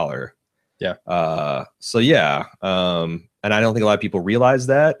on the dollar. Yeah. So yeah. And I don't think a lot of people realize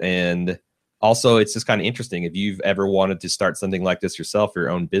that. And also, it's just kind of interesting if you've ever wanted to start something like this yourself, your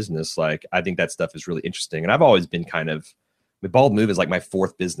own business. Like, I think that stuff is really interesting. And I've always been the Bald Move is like my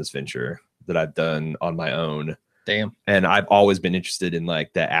 4th business venture that I've done on my own. Damn. And I've always been interested in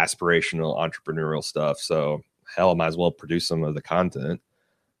like the aspirational entrepreneurial stuff. So hell, I might as well produce some of the content.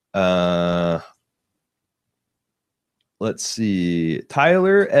 Let's see.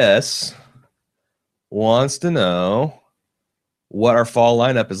 Tyler S wants to know what our fall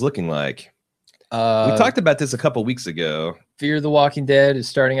lineup is looking like. We talked about this a couple weeks ago. Fear the Walking Dead is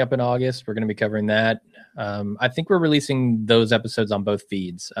starting up in August. We're going to be covering that. I think we're releasing those episodes on both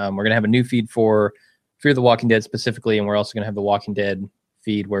feeds. We're going to have a new feed for Fear the Walking Dead specifically, and we're also going to have the Walking Dead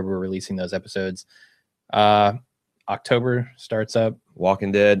feed where we're releasing those episodes. October starts up.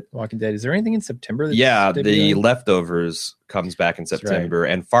 Walking Dead. Is there anything in September? The Leftovers comes back in September,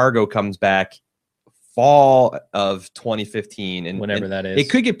 and Fargo comes back fall of 2015, and whenever that is. It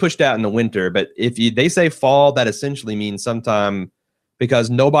could get pushed out in the winter, but if they say fall, that essentially means sometime, because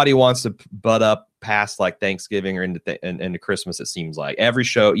nobody wants to butt up past like Thanksgiving or into Christmas. It seems like every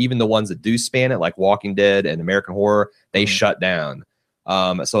show, even the ones that do span it, like Walking Dead and American Horror, they shut down.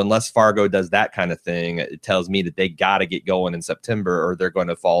 So unless Fargo does that kind of thing, it tells me that they got to get going in September, or they're going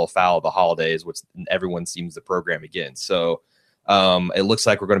to fall afoul of the holidays, which everyone seems to program against. So it looks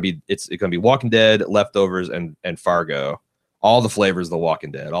like it's going to be Walking Dead, Leftovers, and Fargo. All the flavors of the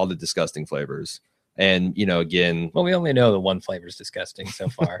Walking Dead, all the disgusting flavors. And, you know, again, well, we only know the one flavor is disgusting so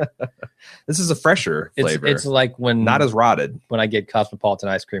far. This is a fresher flavor. It's like when not as rotted. When I get Cosmopolitan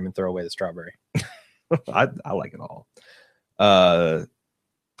ice cream and throw away the strawberry. I like it all.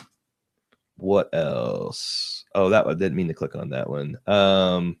 What else? Oh, that one didn't mean to click on that one.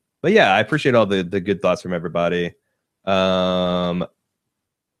 But yeah, I appreciate all the good thoughts from everybody. Anaya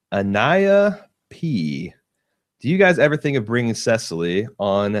P. Do you guys ever think of bringing Cecily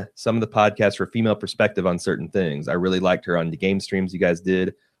on some of the podcasts for female perspective on certain things? I really liked her on the game streams you guys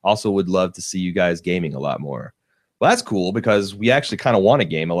did. Also would love to see you guys gaming a lot more. Well, that's cool because we actually kind of want to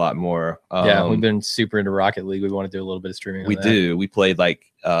game a lot more. Yeah, we've been super into Rocket League. We want to do a little bit of streaming. We do. We played like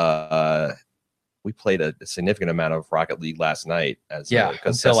we played a significant amount of Rocket League last night because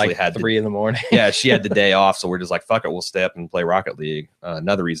until Cecily like had 3 in the morning. Yeah, she had the day off, so we're just like, fuck it, we'll stay up and play Rocket League.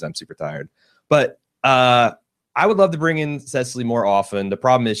 Another reason I'm super tired. But I would love to bring in Cecily more often. The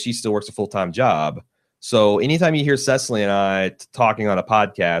problem is she still works a full-time job. So anytime you hear Cecily and I talking on a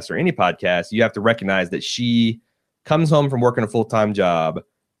podcast or any podcast, you have to recognize that she comes home from working a full-time job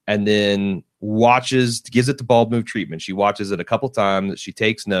and then gives it the bald move treatment. She watches it a couple times. She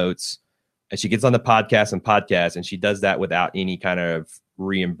takes notes. And she gets on the podcast, and she does that without any kind of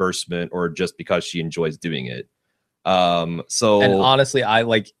reimbursement or just because she enjoys doing it. So, and honestly, I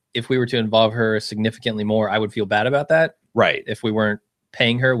like if we were to involve her significantly more, I would feel bad about that. Right. If we weren't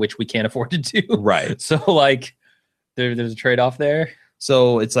paying her, which we can't afford to do. Right. So like there's a trade-off there.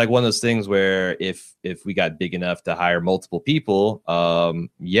 So it's like one of those things where if we got big enough to hire multiple people,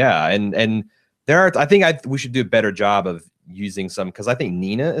 yeah. And there are, we should do a better job of using some, because I think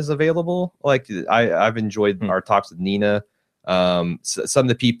Nina is available. Like I've enjoyed our talks with Nina. Some of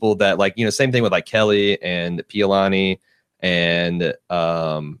the people that like, same thing with like Kelly and Pialani and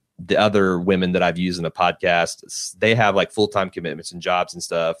the other women that I've used in the podcast. They have like full-time commitments and jobs and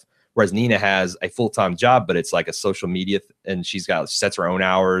stuff. Whereas Nina has a full-time job, but it's like a social media and she sets her own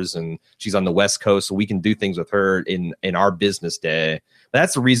hours and she's on the West Coast. So we can do things with her in our business day.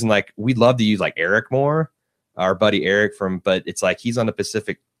 That's the reason, like, we'd love to use like Eric more, our buddy Eric but it's like he's on the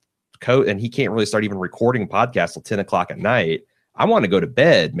Pacific Coast and he can't really start even recording podcasts till 10 o'clock at night. I want to go to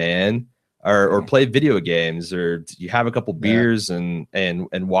bed, man, or play video games, or you have a couple beers and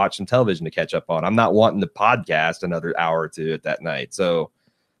watch some television to catch up on. I'm not wanting to podcast another hour or two at that night. So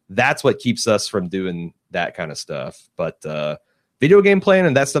that's what keeps us from doing that kind of stuff. But video game playing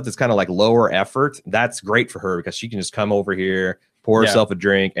and that stuff that's kind of like lower effort, that's great for her because she can just come over here, pour herself a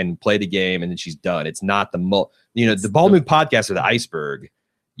drink and play the game, and then she's done. It's not the the Bald Move podcast are the iceberg.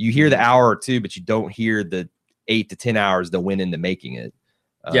 You hear the hour or two, but you don't hear the 8 to 10 hours that went into making it.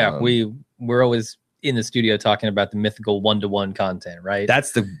 Yeah, we're always in the studio talking about the mythical 1-to-1 content, right?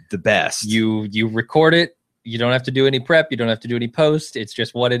 That's the best. You record it. You don't have to do any prep. You don't have to do any post. It's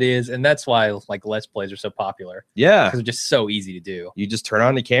just what it is. And that's why like Let's Plays are so popular. Yeah. Because they're just so easy to do. You just turn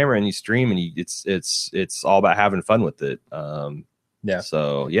on the camera and you stream and it's all about having fun with it. Yeah.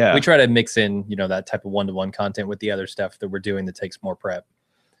 So yeah. We try to mix in, that type of 1-to-1 content with the other stuff that we're doing that takes more prep.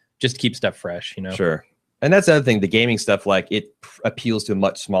 Just to keep stuff fresh, Sure. And that's the other thing. The gaming stuff, like it appeals to a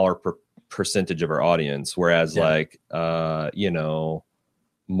much smaller percentage of our audience. Whereas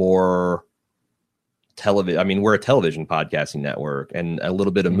more television. I mean, we're a television podcasting network and a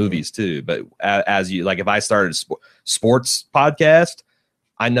little bit of movies too. But as you like, if I started a sports podcast,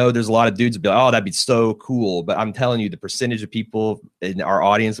 I know there's a lot of dudes would be like, oh, that'd be so cool. But I'm telling you, the percentage of people in our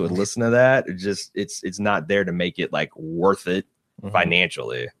audience that would listen to that, it's not there to make it like worth it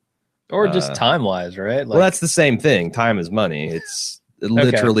financially. Or just time wise, right? Like, well, that's the same thing. Time is money. It's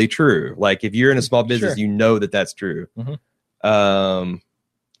literally true. Like if you're in a small business, you know that's true.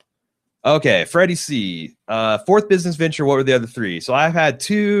 Okay, Freddie C. Fourth business venture. What were the other three? So I've had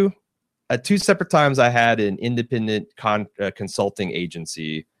two separate times. I had an independent consulting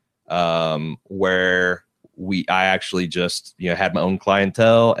agency where I actually just had my own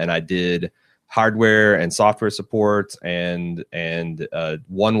clientele and I did hardware and software support and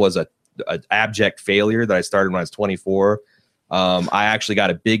one was an abject failure that I started when I was 24. I actually got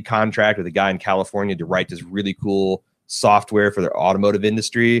a big contract with a guy in California to write this really cool software for the automotive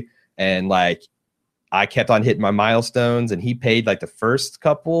industry. And like, I kept on hitting my milestones and he paid like the first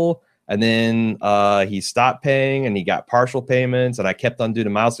couple and then he stopped paying and he got partial payments and I kept on doing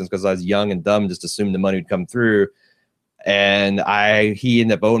the milestones because I was young and dumb, just assumed the money would come through. And he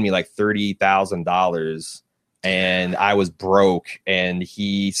ended up owing me like $30,000 and I was broke and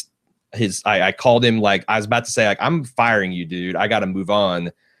I called him, like, I was about to say, like, I'm firing you, dude. I got to move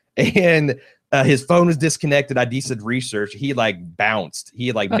on. And his phone was disconnected. I did research. He like bounced.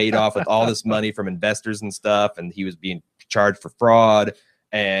 He like made off with all this money from investors and stuff. And he was being charged for fraud.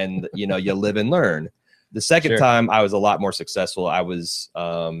 And, you live and learn. The second time I was a lot more successful. I was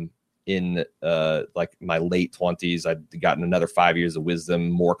in like my late 20s. I'd gotten another 5 years of wisdom,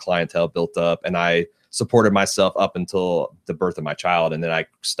 more clientele built up. And I supported myself up until the birth of my child. And then I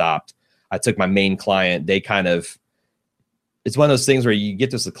stopped. I took my main client. It's one of those things where you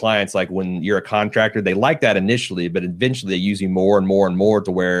get this with clients, like when you're a contractor, they like that initially, but eventually they use you more and more and more to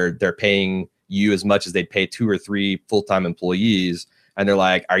where they're paying you as much as they'd pay 2 or 3 full-time employees. And they're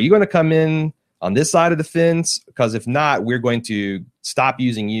like, are you going to come in on this side of the fence? Because if not, we're going to stop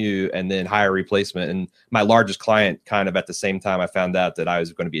using you and then hire a replacement. And my largest client, kind of at the same time, I found out that I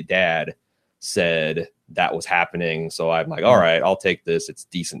was going to be a dad. said that was happening. So I'm like, all right, I'll take this. It's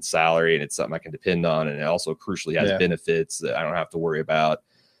decent salary and it's something I can depend on. And it also crucially has benefits that I don't have to worry about.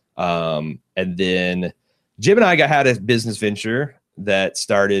 And then Jim and I had a business venture that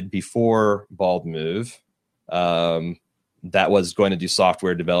started before Bald Move. That was going to do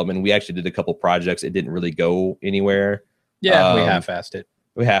software development. We actually did a couple projects. It didn't really go anywhere. Yeah, we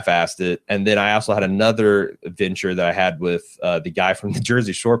half-assed it. And then I also had another venture that I had with the guy from the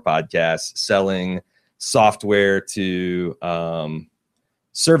Jersey Shore podcast selling software to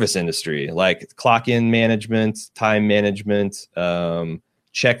service industry, like clock-in management, time management,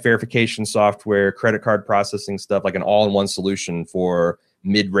 check verification software, credit card processing stuff, like an all-in-one solution for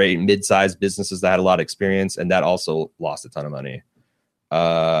mid-sized businesses that had a lot of experience. And that also lost a ton of money.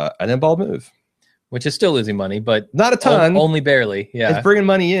 And then Bald Move. Which is still losing money, but not a ton. Only barely. Yeah. It's bringing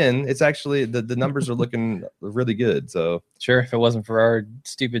money in. It's actually, the numbers are looking really good. So sure, if it wasn't for our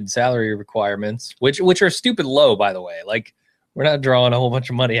stupid salary requirements, which are stupid low, by the way. Like, we're not drawing a whole bunch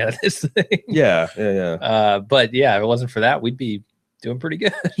of money out of this thing. Yeah. But yeah, if it wasn't for that, we'd be doing pretty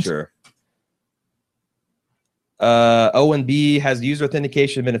good. Sure. O&B, has user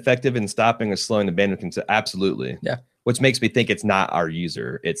authentication been effective in stopping or slowing the bandwidth? Absolutely. Yeah. Which makes me think it's not our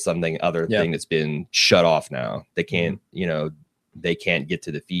user. It's something other thing that's been shut off now. They can't, they can't get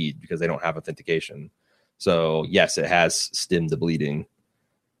to the feed because they don't have authentication. So yes, it has stemmed the bleeding.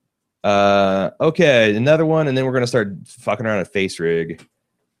 Okay, another one, and then we're gonna start fucking around at FaceRig.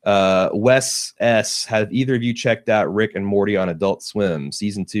 Wes S, have either of you checked out Rick and Morty on Adult Swim?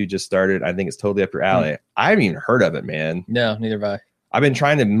 Season 2 just started. I think it's totally up your alley. I haven't even heard of it, man. No, neither have I. I've been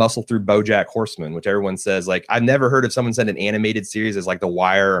trying to muscle through BoJack Horseman, which everyone says, like, I've never heard of someone said an animated series is like The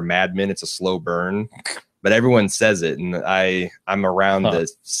Wire or Mad Men. It's a slow burn, but everyone says it. And I'm around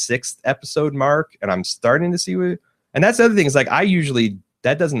the 6th episode mark, and I'm starting to see what, and that's the other thing is, like,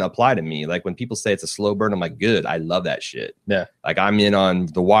 that doesn't apply to me. Like, when people say it's a slow burn, I'm like, good. I love that shit. Yeah. Like, I'm in on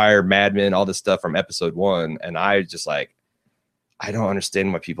The Wire, Mad Men, all this stuff from episode 1. And I just like, I don't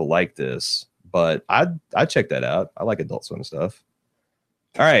understand why people like this, but I'd check that out. I like Adult Swim stuff.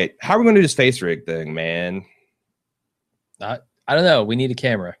 All right, how are we going to do this FaceRig thing, man? I don't know. We need a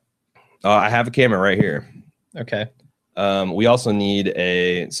camera. I have a camera right here. Okay. We also need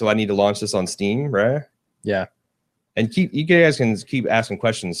so I need to launch this on Steam, right? Yeah. And you guys can keep asking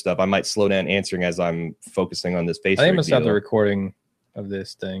questions and stuff. I might slow down answering as I'm focusing on this FaceRig. I think I'm gonna stop the recording of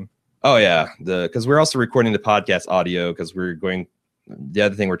this thing. Oh yeah, because we're also recording the podcast audio because we're going. The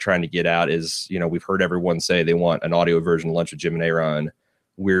other thing we're trying to get out is, we've heard everyone say they want an audio version of Lunch with Jim and Aaron.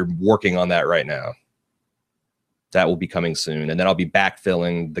 We're working on that right now. That will be coming soon. And then I'll be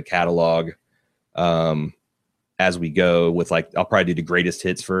backfilling the catalog as we go with, like, I'll probably do the greatest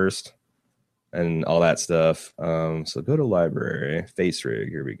hits first and all that stuff. So go to library, FaceRig.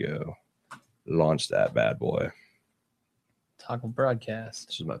 Here we go. Launch that bad boy. Toggle broadcast.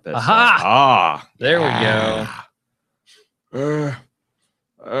 This is my best. Aha! There we go.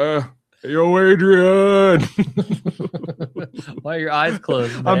 Yo, Adrian. Why are your eyes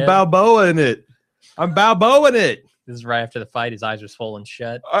closed, man? I'm Balboaing it. This is right after the fight. His eyes are swollen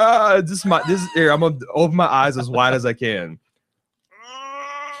shut. Here, I'm gonna open my eyes as wide as I can.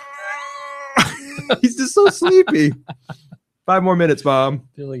 He's just so sleepy. 5 more minutes, Mom.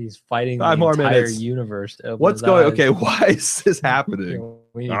 I feel like he's fighting 5 the more entire minutes. universe. What's going? Okay, why is this happening?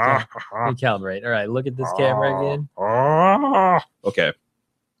 We need to calibrate. All right, look at this camera again. Okay.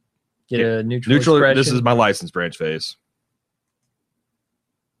 Get a neutral expression. This is my license branch face.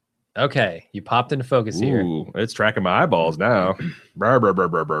 Okay, you popped into focus here. Ooh, it's tracking my eyeballs now.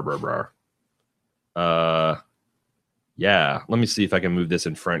 Yeah. Let me see if I can move this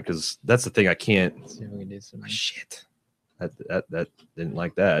in front, because that's the thing I can't. Let's see if we can do some. Oh, shit. That didn't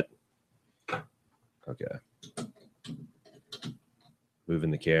like that. Okay.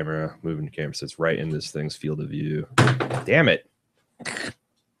 Moving the camera so it's right in this thing's field of view. Damn it.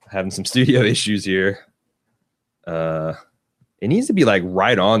 Having some studio issues here. It needs to be like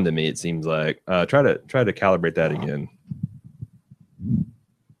right on to me, it seems like. Try to calibrate that again.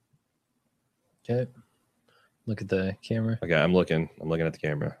 Okay. Look at the camera. Okay, I'm looking at the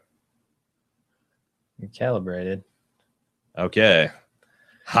camera. You're calibrated. Okay.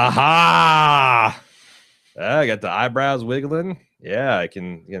 Ha ha! I got the eyebrows wiggling. Yeah, I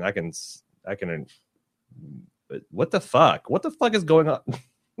can. But what the fuck? What the fuck is going on?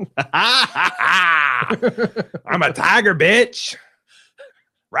 I'm a tiger, bitch.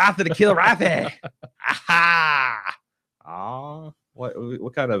 Ratha to kill Ratha.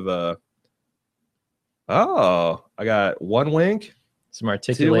 What kind of Oh, I got 1 wink. Some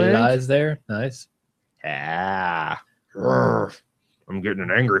articulated eyes there. Nice. Yeah. I'm getting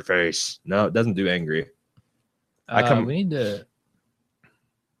an angry face. No, it doesn't do angry. We need to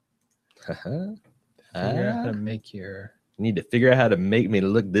figure out how to make your. You need to figure out how to make me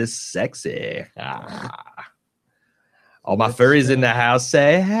look this sexy. All my furries in the house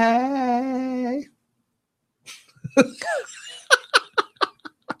say, hey.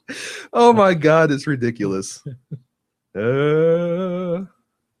 Oh my God, it's ridiculous. I'm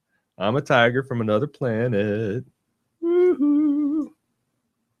a tiger from another planet. Woohoo.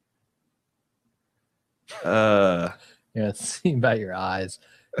 Yeah, see about your eyes.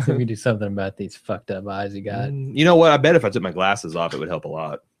 So we can do something about these fucked up eyes you got. You know what? I bet if I took my glasses off, it would help a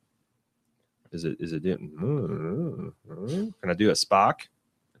lot. Is it? Can I do a Spock?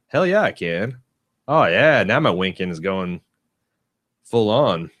 Hell yeah, I can. Oh yeah, now my winking is going full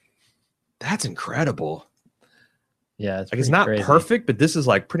on. That's incredible. Yeah, it's not crazy. Perfect, but this is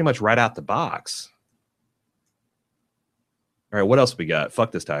like pretty much right out the box. All right, what else we got?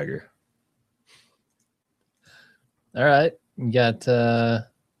 Fuck this tiger. All right, we got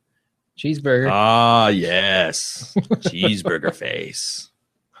cheeseburger. Ah, yes, cheeseburger face.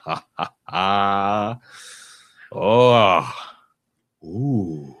 Ha ha ha. Oh,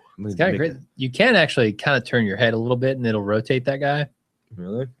 ooh. It's kind of great. You can actually kind of turn your head a little bit, and it'll rotate that guy.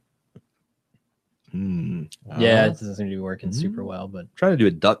 Really? Yeah, it doesn't seem to be working super well. But I'm trying to do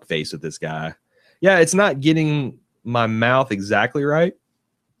a duck face with this guy. Yeah, it's not getting my mouth exactly right.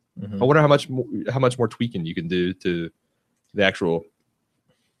 I wonder how much more tweaking you can do to the actual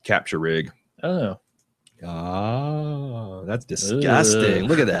capture rig. I don't know. Oh, that's disgusting.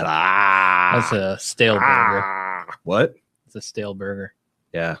 Look at that. That's a stale burger. What? It's a stale burger.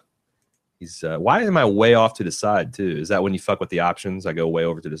 Yeah. He's why am I way off to the side too? Is that when you fuck with the options? I go way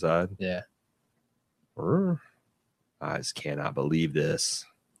over to the side. Yeah. I just cannot believe this.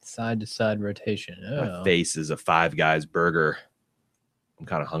 Side to side rotation. My face is a Five Guys burger. I'm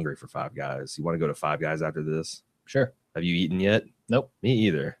kind of hungry for Five Guys. You want to go to Five Guys after this? Sure. Have you eaten yet? Nope. Me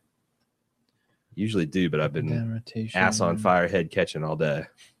either. Usually do, but I've been ass on fire, head catching all day.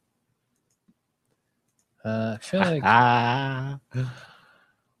 I feel like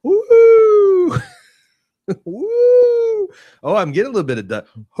woo, woo. Oh, I'm getting a little bit of that.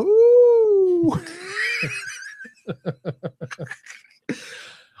 Woo.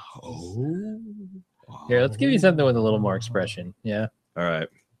 Here, let's give you something with a little more expression. Yeah. All right.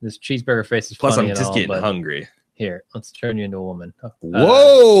 This cheeseburger face is plus funny I'm just getting hungry. Here, let's turn you into a woman.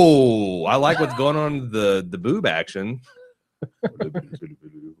 Whoa! I like what's going on with the boob action.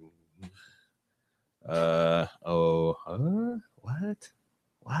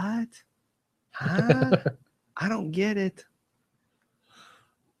 What? Huh? I don't get it.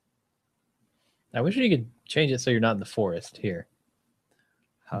 I wish you could change it so you're not in the forest. Here,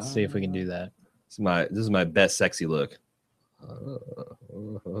 let's see if we can do that. This is my best sexy look. No,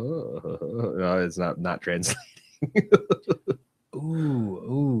 it's not translating.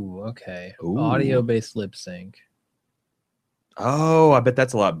 Okay. Audio based lip sync. Oh, I bet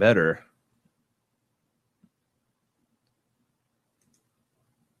that's a lot better.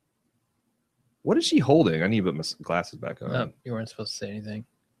 What is she holding? I need to put my glasses back on. Oh, you weren't supposed to say anything.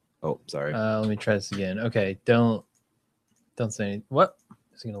 Oh, sorry. Let me try this again. Okay, don't say anything. What?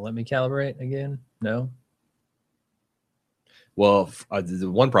 Is it going to let me calibrate again? No. Well, the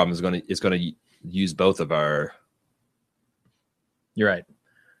one problem is going to use both of our. You're right.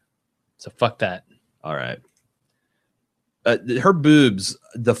 So fuck that. All right. Her boobs,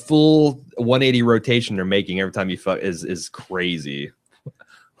 the full 180 rotation they're making every time you fuck is crazy.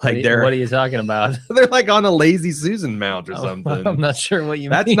 Like what are you talking about? They're like on a Lazy Susan mount or something. I'm not sure what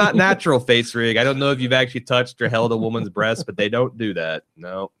you mean. That's not natural face rig. I don't know if you've actually touched or held a woman's breast, but they don't do that.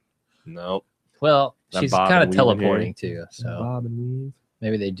 No. Well, she's kind of teleporting too, so bob and weave.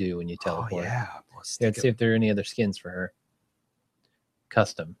 Maybe they do when you teleport. Oh, yeah. Let's see if there are any other skins for her.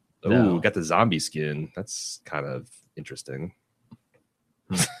 Custom. Oh, got the zombie skin. That's kind of interesting.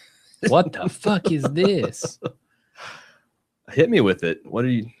 What the fuck is this? Hit me with it. What are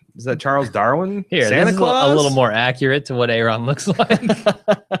you? Is that Charles Darwin? Here, Santa Claus? A little more accurate to what Aaron looks like.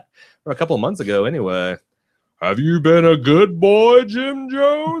 Or a couple of months ago, anyway. Have you been a good boy, Jim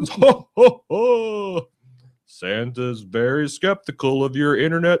Jones? Ho, ho, ho. Santa's very skeptical of your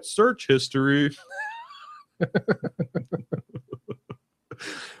internet search history.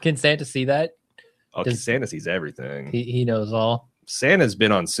 Can Santa see that? Oh, Santa sees everything. He knows all. Santa's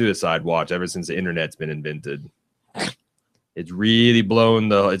been on suicide watch ever since the internet's been invented. It's really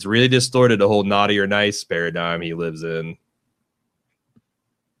it's really distorted the whole naughty or nice paradigm he lives in.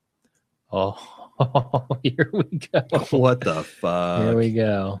 Oh, here we go. What the fuck? Here we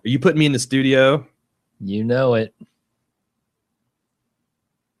go. Are you putting me in the studio? You know it.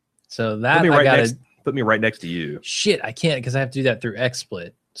 So that I gotta put me right next to you. shit. I can't because I have to do that through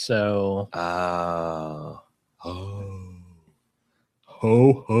XSplit. So Ho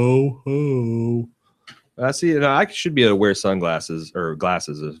ho. I see. I should be able to wear sunglasses or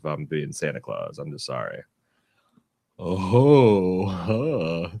glasses if I'm being Santa Claus. I'm just sorry.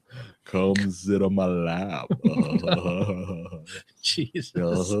 Come sit on my lap. Jesus.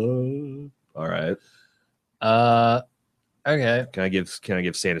 All right. Okay. Can I give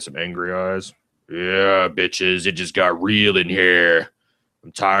Santa some angry eyes? Yeah, bitches. It just got real in here.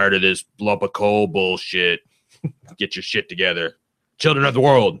 I'm tired of this lump of coal bullshit. Get your shit together. Children of the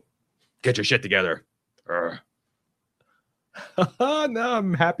world, get your shit together. No,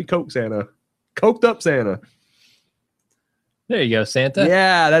 I'm happy Coke Santa. Coked up Santa. There you go, Santa.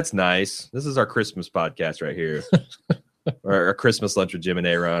 Yeah, that's nice. This is our Christmas podcast right here. Or a Christmas lunch with Jim and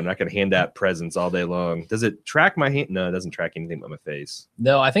Aaron. I can hand out presents all day long. Does it track my hand? No, it doesn't track anything but my face.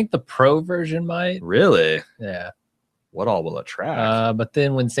 No, I think the pro version might. Really? Yeah. What all will it track? But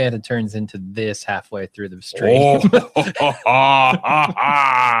then when Santa turns into this halfway through the stream. Oh my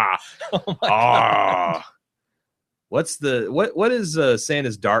God. What is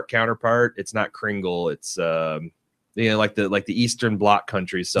Santa's dark counterpart? It's not Kringle. It's like the Eastern Bloc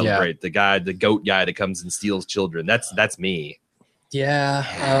countries celebrate the goat guy that comes and steals children. That's me.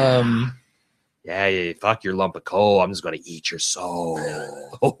 Yeah. Yeah, fuck your lump of coal. I'm just gonna eat your soul.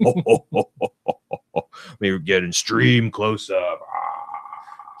 We're getting stream close up.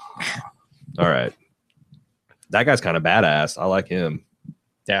 All right. That guy's kind of badass. I like him.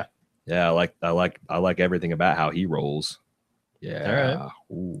 Yeah. Yeah, I like everything about how he rolls. Yeah. All right.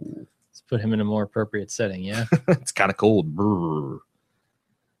 Ooh. Let's put him in a more appropriate setting, yeah. It's kind of cold.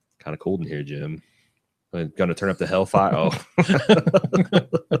 Kind of cold in here, Jim. I'm gonna turn up the hellfire. Oh.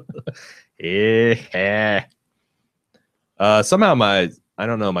 Yeah. Somehow my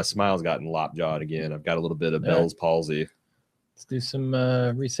smile's gotten lockjawed again. I've got a little bit of Bell's palsy. Let's do some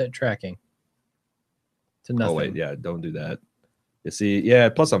reset tracking. To nothing. Oh wait, yeah, don't do that. You see, yeah.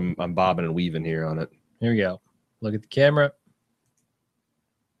 Plus, I'm bobbing and weaving here on it. Here we go. Look at the camera.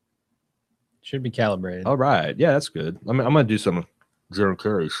 Should be calibrated. All right, yeah, that's good. I'm gonna do some Jim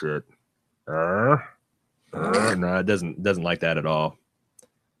Carrey shit. No, it doesn't like that at all.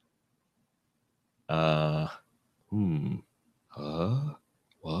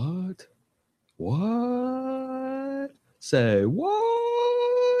 What? Say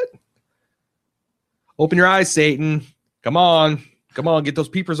what? Open your eyes, Satan. Come on. Get those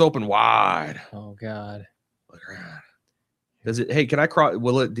peepers open wide. Oh God. Look around. Does it? Hey, can I cross?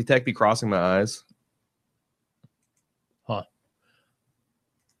 Will it detect me crossing my eyes? Huh.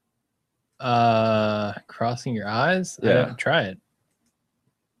 Crossing your eyes? Yeah. Try it.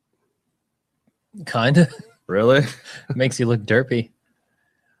 Kinda. Really? Makes you look derpy.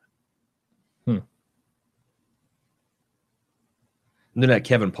 And then that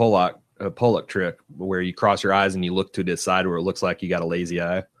Kevin Pollock trick where you cross your eyes and you look to the side where it looks like you got a lazy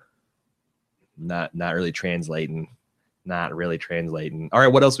eye. Not really translating. Not really translating. All right,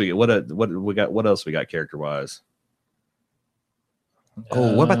 what else we got? What else we got character wise?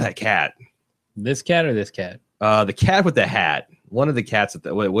 Oh, what about that cat? This cat or this cat? The cat with the hat. One of the cats at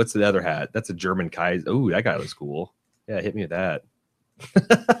the what's the other hat? That's a German Kaiser. Oh, that guy was cool. Yeah, hit me with that.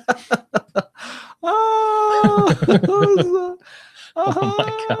 Oh my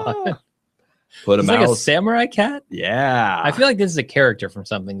God. Put him out. Like a samurai cat? Yeah. I feel like this is a character from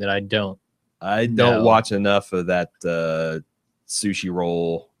something that I don't watch enough of that sushi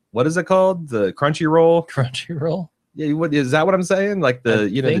roll. What is it called? The crunchy roll? Crunchy roll? Yeah, what is that what I'm saying? Like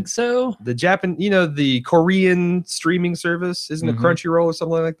the so. The Japan, the Korean streaming service, isn't it Crunchyroll or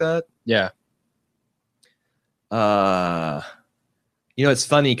something like that? Yeah. It's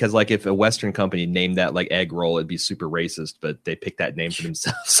funny because like if a Western company named that like egg roll, it'd be super racist, but they picked that name for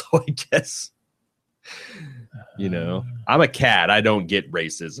themselves. So I guess, I'm a cat. I don't get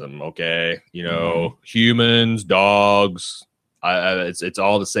racism. Okay. Humans, dogs, it's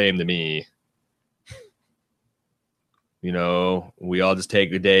all the same to me. We all just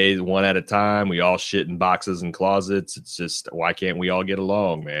take the days one at a time. We all shit in boxes and closets. It's just, why can't we all get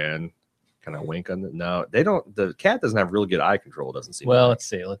along, man? Can I wink on it? No, they don't. The cat doesn't have really good eye control. Doesn't seem. Well, like. Let's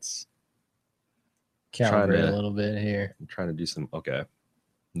see. Let's calibrate a little bit here. I'm trying to do some. Okay,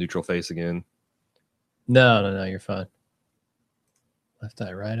 neutral face again. No. You're fine. Left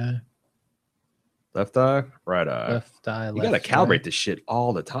eye, right eye. Left eye, right eye. Left eye. You gotta calibrate this shit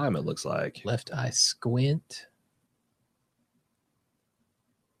all the time. It looks like left eye squint.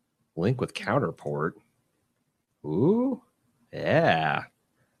 Link with counterport. Ooh, yeah.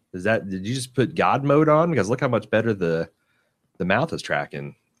 Did you just put God mode on? Because look how much better the mouth is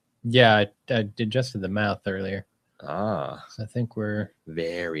tracking. Yeah, I adjusted the mouth earlier. Ah, So I think we're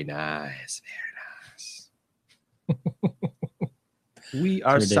very nice. Very nice. We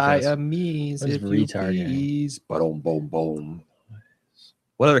are ridiculous. Siamese, What is if you retard gang? please. Boom, boom, boom.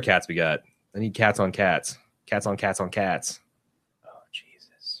 What other cats we got? I need cats on cats. Cats on cats on cats. Oh,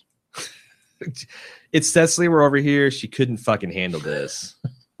 Jesus. It's Cecily. We're over here. She couldn't fucking handle this.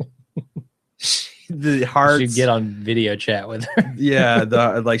 The hearts. She'd get on video chat with her. Yeah,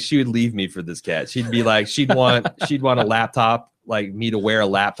 like she would leave me for this cat. She'd be like, she'd want a laptop, like me to wear a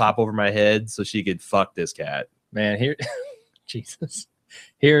laptop over my head so she could fuck this cat. Man, here, Jesus.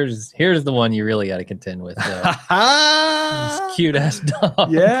 Here's the one you really got to contend with. This cute ass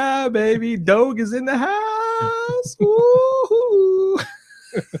dog. Yeah, baby, dog is in the house. Woo-hoo.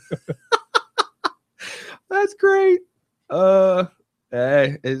 That's great.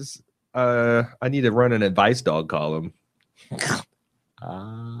 Hey, I need to run an advice dog column.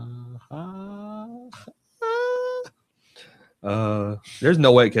 There's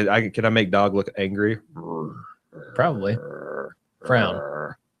no way can I make dog look angry? Probably.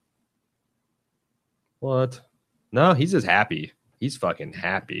 Frown. What? No, he's just happy. He's fucking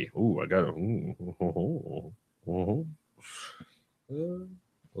happy. Ooh, I got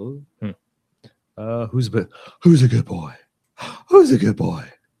who's a good boy? Who's a good boy?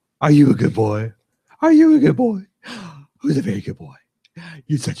 Are you a good boy? Are you a good boy? Who's a very good boy?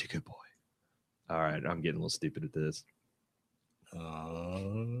 You're such a good boy. All right, I'm getting a little stupid at this.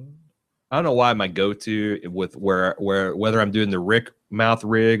 I don't know why my go-to with where whether I'm doing the Rick mouth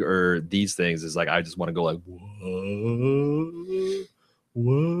rig or these things is like I just want to go like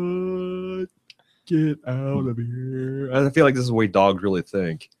what? Get out of here! I feel like this is the way dogs really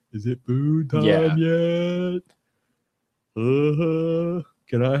think. Is it food time yet?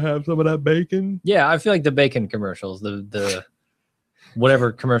 Can I have some of that bacon? Yeah, I feel like the bacon commercials, the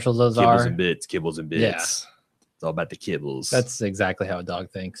whatever commercials those kibbles are. And bits, kibbles and bits. Yeah. It's all about the kibbles. That's exactly how a dog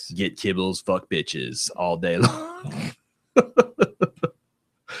thinks. Get kibbles, fuck bitches all day long.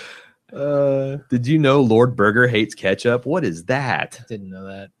 Did you know Lord Burger hates ketchup? What is that? I didn't know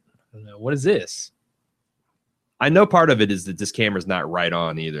that. I don't know. What is this? I know part of it is that this camera's not right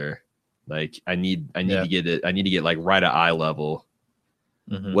on either. Like I need to get it. I need to get like right at eye level.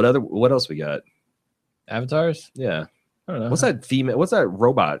 Mm-hmm. What else we got? Avatars? Yeah. I don't know. What's that female? What's that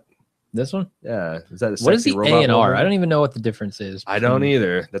robot? This one? Yeah. Is that a what is the robot A and R? woman? I don't even know what the difference is. I don't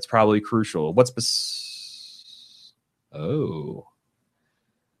either. That's probably crucial. Oh.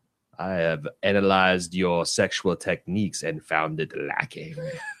 I have analyzed your sexual techniques and found it lacking.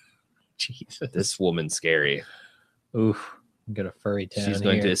 Jesus. This woman's scary. Oof. I'm going to furry town. She's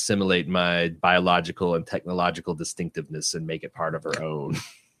going to assimilate my biological and technological distinctiveness and make it part of her own.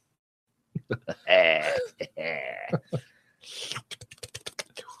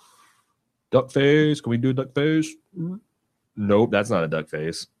 Duck face. Can we do a duck face? Nope, that's not a duck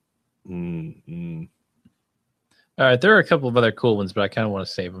face. Mm-hmm. All right, there are a couple of other cool ones, but I kind of want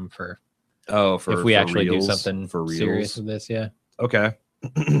to save them for if we actually reels, do something for serious with this. Yeah. Okay.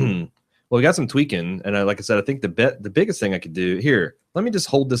 Well, we got some tweaking, and like I said, I think the biggest thing I could do here. Let me just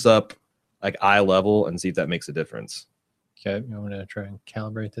hold this up like eye level and see if that makes a difference. Okay, I'm going to try and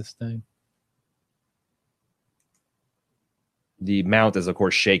calibrate this thing. The mount is, of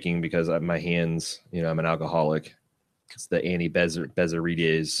course, shaking because my hands. You know, I'm an alcoholic. It's the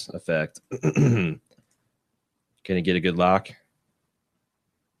anti-Bezzerides effect. Can you get a good lock?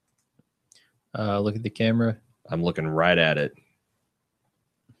 Look at the camera. I'm looking right at it.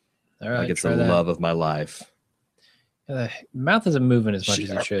 All right, like it's the love of my life. Mouth isn't moving as much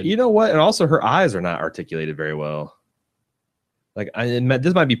as it should. You know what? And also, her eyes are not articulated very well. Like,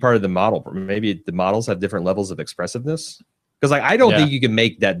 this might be part of the model. Maybe the models have different levels of expressiveness. Because, like, I don't think you can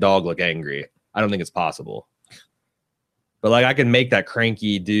make that dog look angry. I don't think it's possible. But, like, I can make that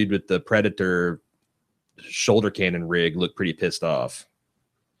cranky dude with the Predator shoulder cannon rig look pretty pissed off.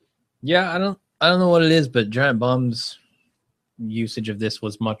 Yeah, I don't know what it is, but Giant Bomb's usage of this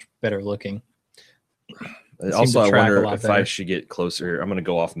was much better looking. Also, I wonder if I should get closer. I'm going to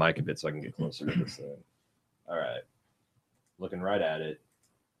go off mic a bit so I can get closer to this thing. All right. Looking right at it.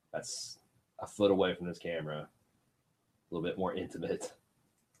 That's a foot away from this camera. A little bit more intimate.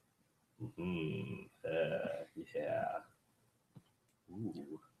 Mm-hmm. Yeah.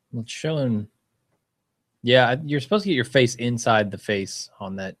 Ooh. Well, it's showing. Yeah, you're supposed to get your face inside the face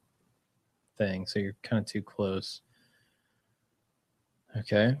on that thing, so you're kind of too close.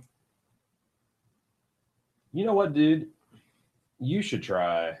 Okay. You know what, dude? You should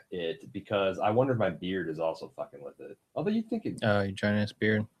try it because I wonder if my beard is also fucking with it. Although you think it. Oh, your giant ass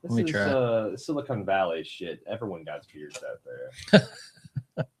beard. Let me try. Silicon Valley shit. Everyone got beards out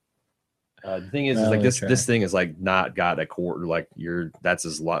there. The thing is Well, like let me this thing is like not got a quarter. Like that's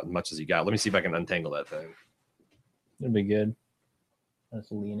as much as you got. Let me see if I can untangle that thing. It'll be good.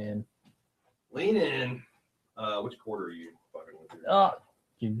 Let's lean in. Lean in. Which quarter are you fucking with? Oh,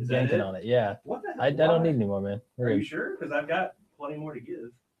 you Is that yanking it? on it. Yeah. What the hell? I don't need any more, man. We're Are you good. sure? Because I've got plenty more to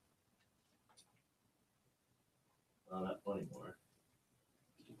give. Oh, not plenty more.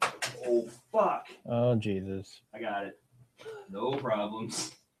 Oh, fuck. Oh, Jesus. I got it. No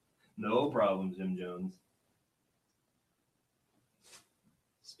problems. No problems, Jim Jones.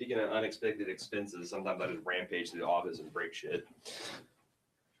 Speaking of unexpected expenses, sometimes I just rampage through the office and break shit.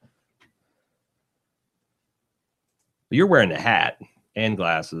 You're wearing a hat and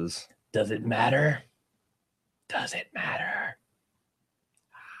glasses. Does it matter? Does it matter?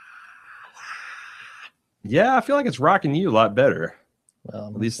 Yeah, I feel like it's rocking you a lot better. Well,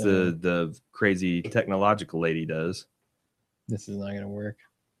 At least the crazy technological lady does. This is not going to work.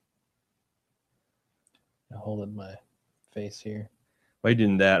 I'll hold up my face here. While you're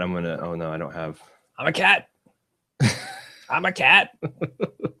doing that, I'm gonna. Oh no, I don't have. I'm a cat. I'm a cat.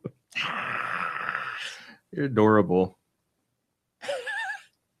 You're adorable.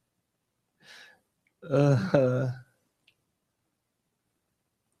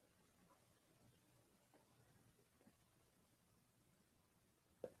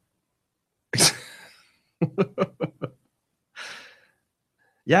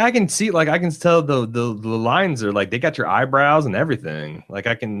 Yeah, I can see. Like, I can tell the lines are like they got your eyebrows and everything. Like,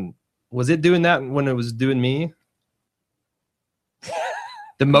 I can. Was it doing that when it was doing me?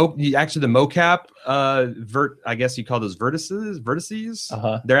 The mocap, I guess you call those vertices.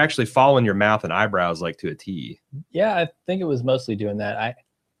 Uh-huh. They're actually following your mouth and eyebrows like to a T. Yeah, I think it was mostly doing that.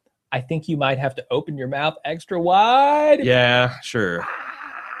 I think you might have to open your mouth extra wide. Yeah, sure.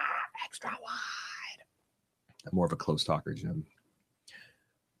 Extra wide. I'm more of a close talker, Jim.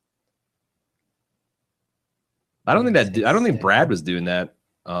 I don't think Brad was doing that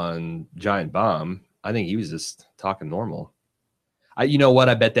on Giant Bomb. I think he was just talking normal. You know what?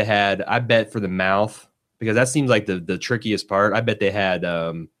 I bet for the mouth, because that seems like the trickiest part. I bet they had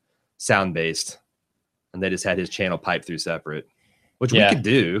sound based, and they just had his channel piped through separate, which we could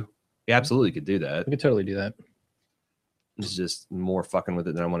do. We absolutely could do that. We could totally do that. It's just more fucking with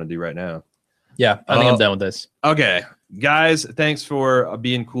it than I want to do right now. Yeah, I think I'm done with this. Okay, guys, thanks for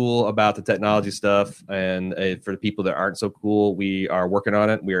being cool about the technology stuff, and for the people that aren't so cool, we are working on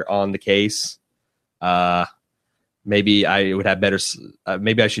it. We are on the case. Maybe I would have better.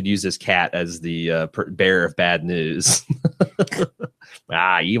 Maybe I should use this cat as the bearer of bad news.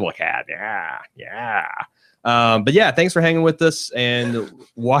 Evil cat. Yeah. But yeah, thanks for hanging with us and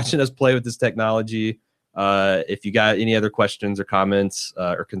watching us play with this technology. If you got any other questions or comments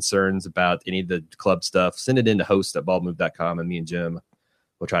or concerns about any of the club stuff, send it in to host@baldmove.com, and me and Jim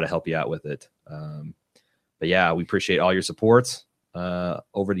will try to help you out with it. But yeah, we appreciate all your support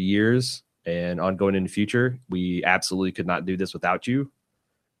over the years and ongoing in the future. We absolutely could not do this without you.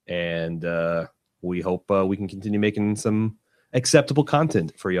 And we hope we can continue making some acceptable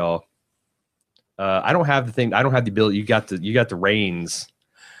content for y'all. I don't have the ability. You got the reins.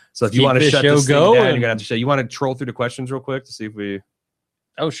 So if you want to shut this thing down, you're gonna have to show. You want to troll through the questions real quick to see if we.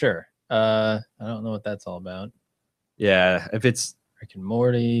 Oh sure. I don't know what that's all about. Yeah, if it's Rick and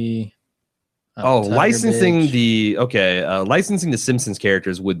Morty. Licensing the Simpsons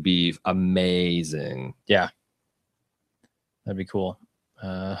characters would be amazing. Yeah, that'd be cool.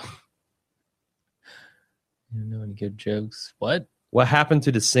 You know any good jokes? What happened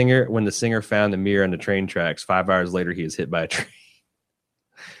to the singer when the singer found the mirror on the train tracks? 5 hours later, he was hit by a train.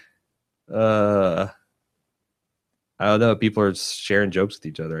 I don't know. People are sharing jokes with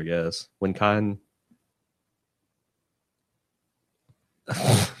each other, I guess. When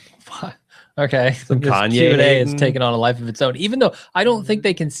Okay. Some Kanye Q&A is taking on a life of its own, even though I don't think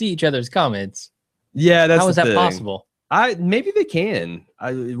they can see each other's comments. Yeah, how is that possible? Maybe they can.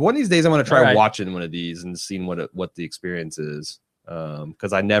 One of these days, I want to try watching one of these and seeing what the experience is.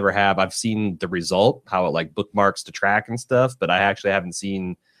 Because I never have. I've seen the result, how it like bookmarks the track and stuff, but I actually haven't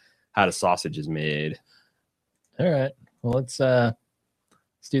seen how the sausage is made. All right. Well, let's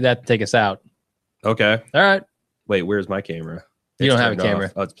do that to take us out. Okay. All right. Wait, where's my camera? You don't have a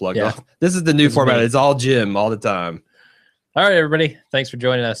camera. Oh, it's plugged off. This is the new format. It's all Jim all the time. All right, everybody. Thanks for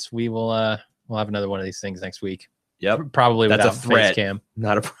joining us. We will we'll have another one of these things next week. Yep. Probably That's without a threat. face cam.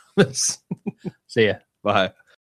 Not a promise. See ya. Bye.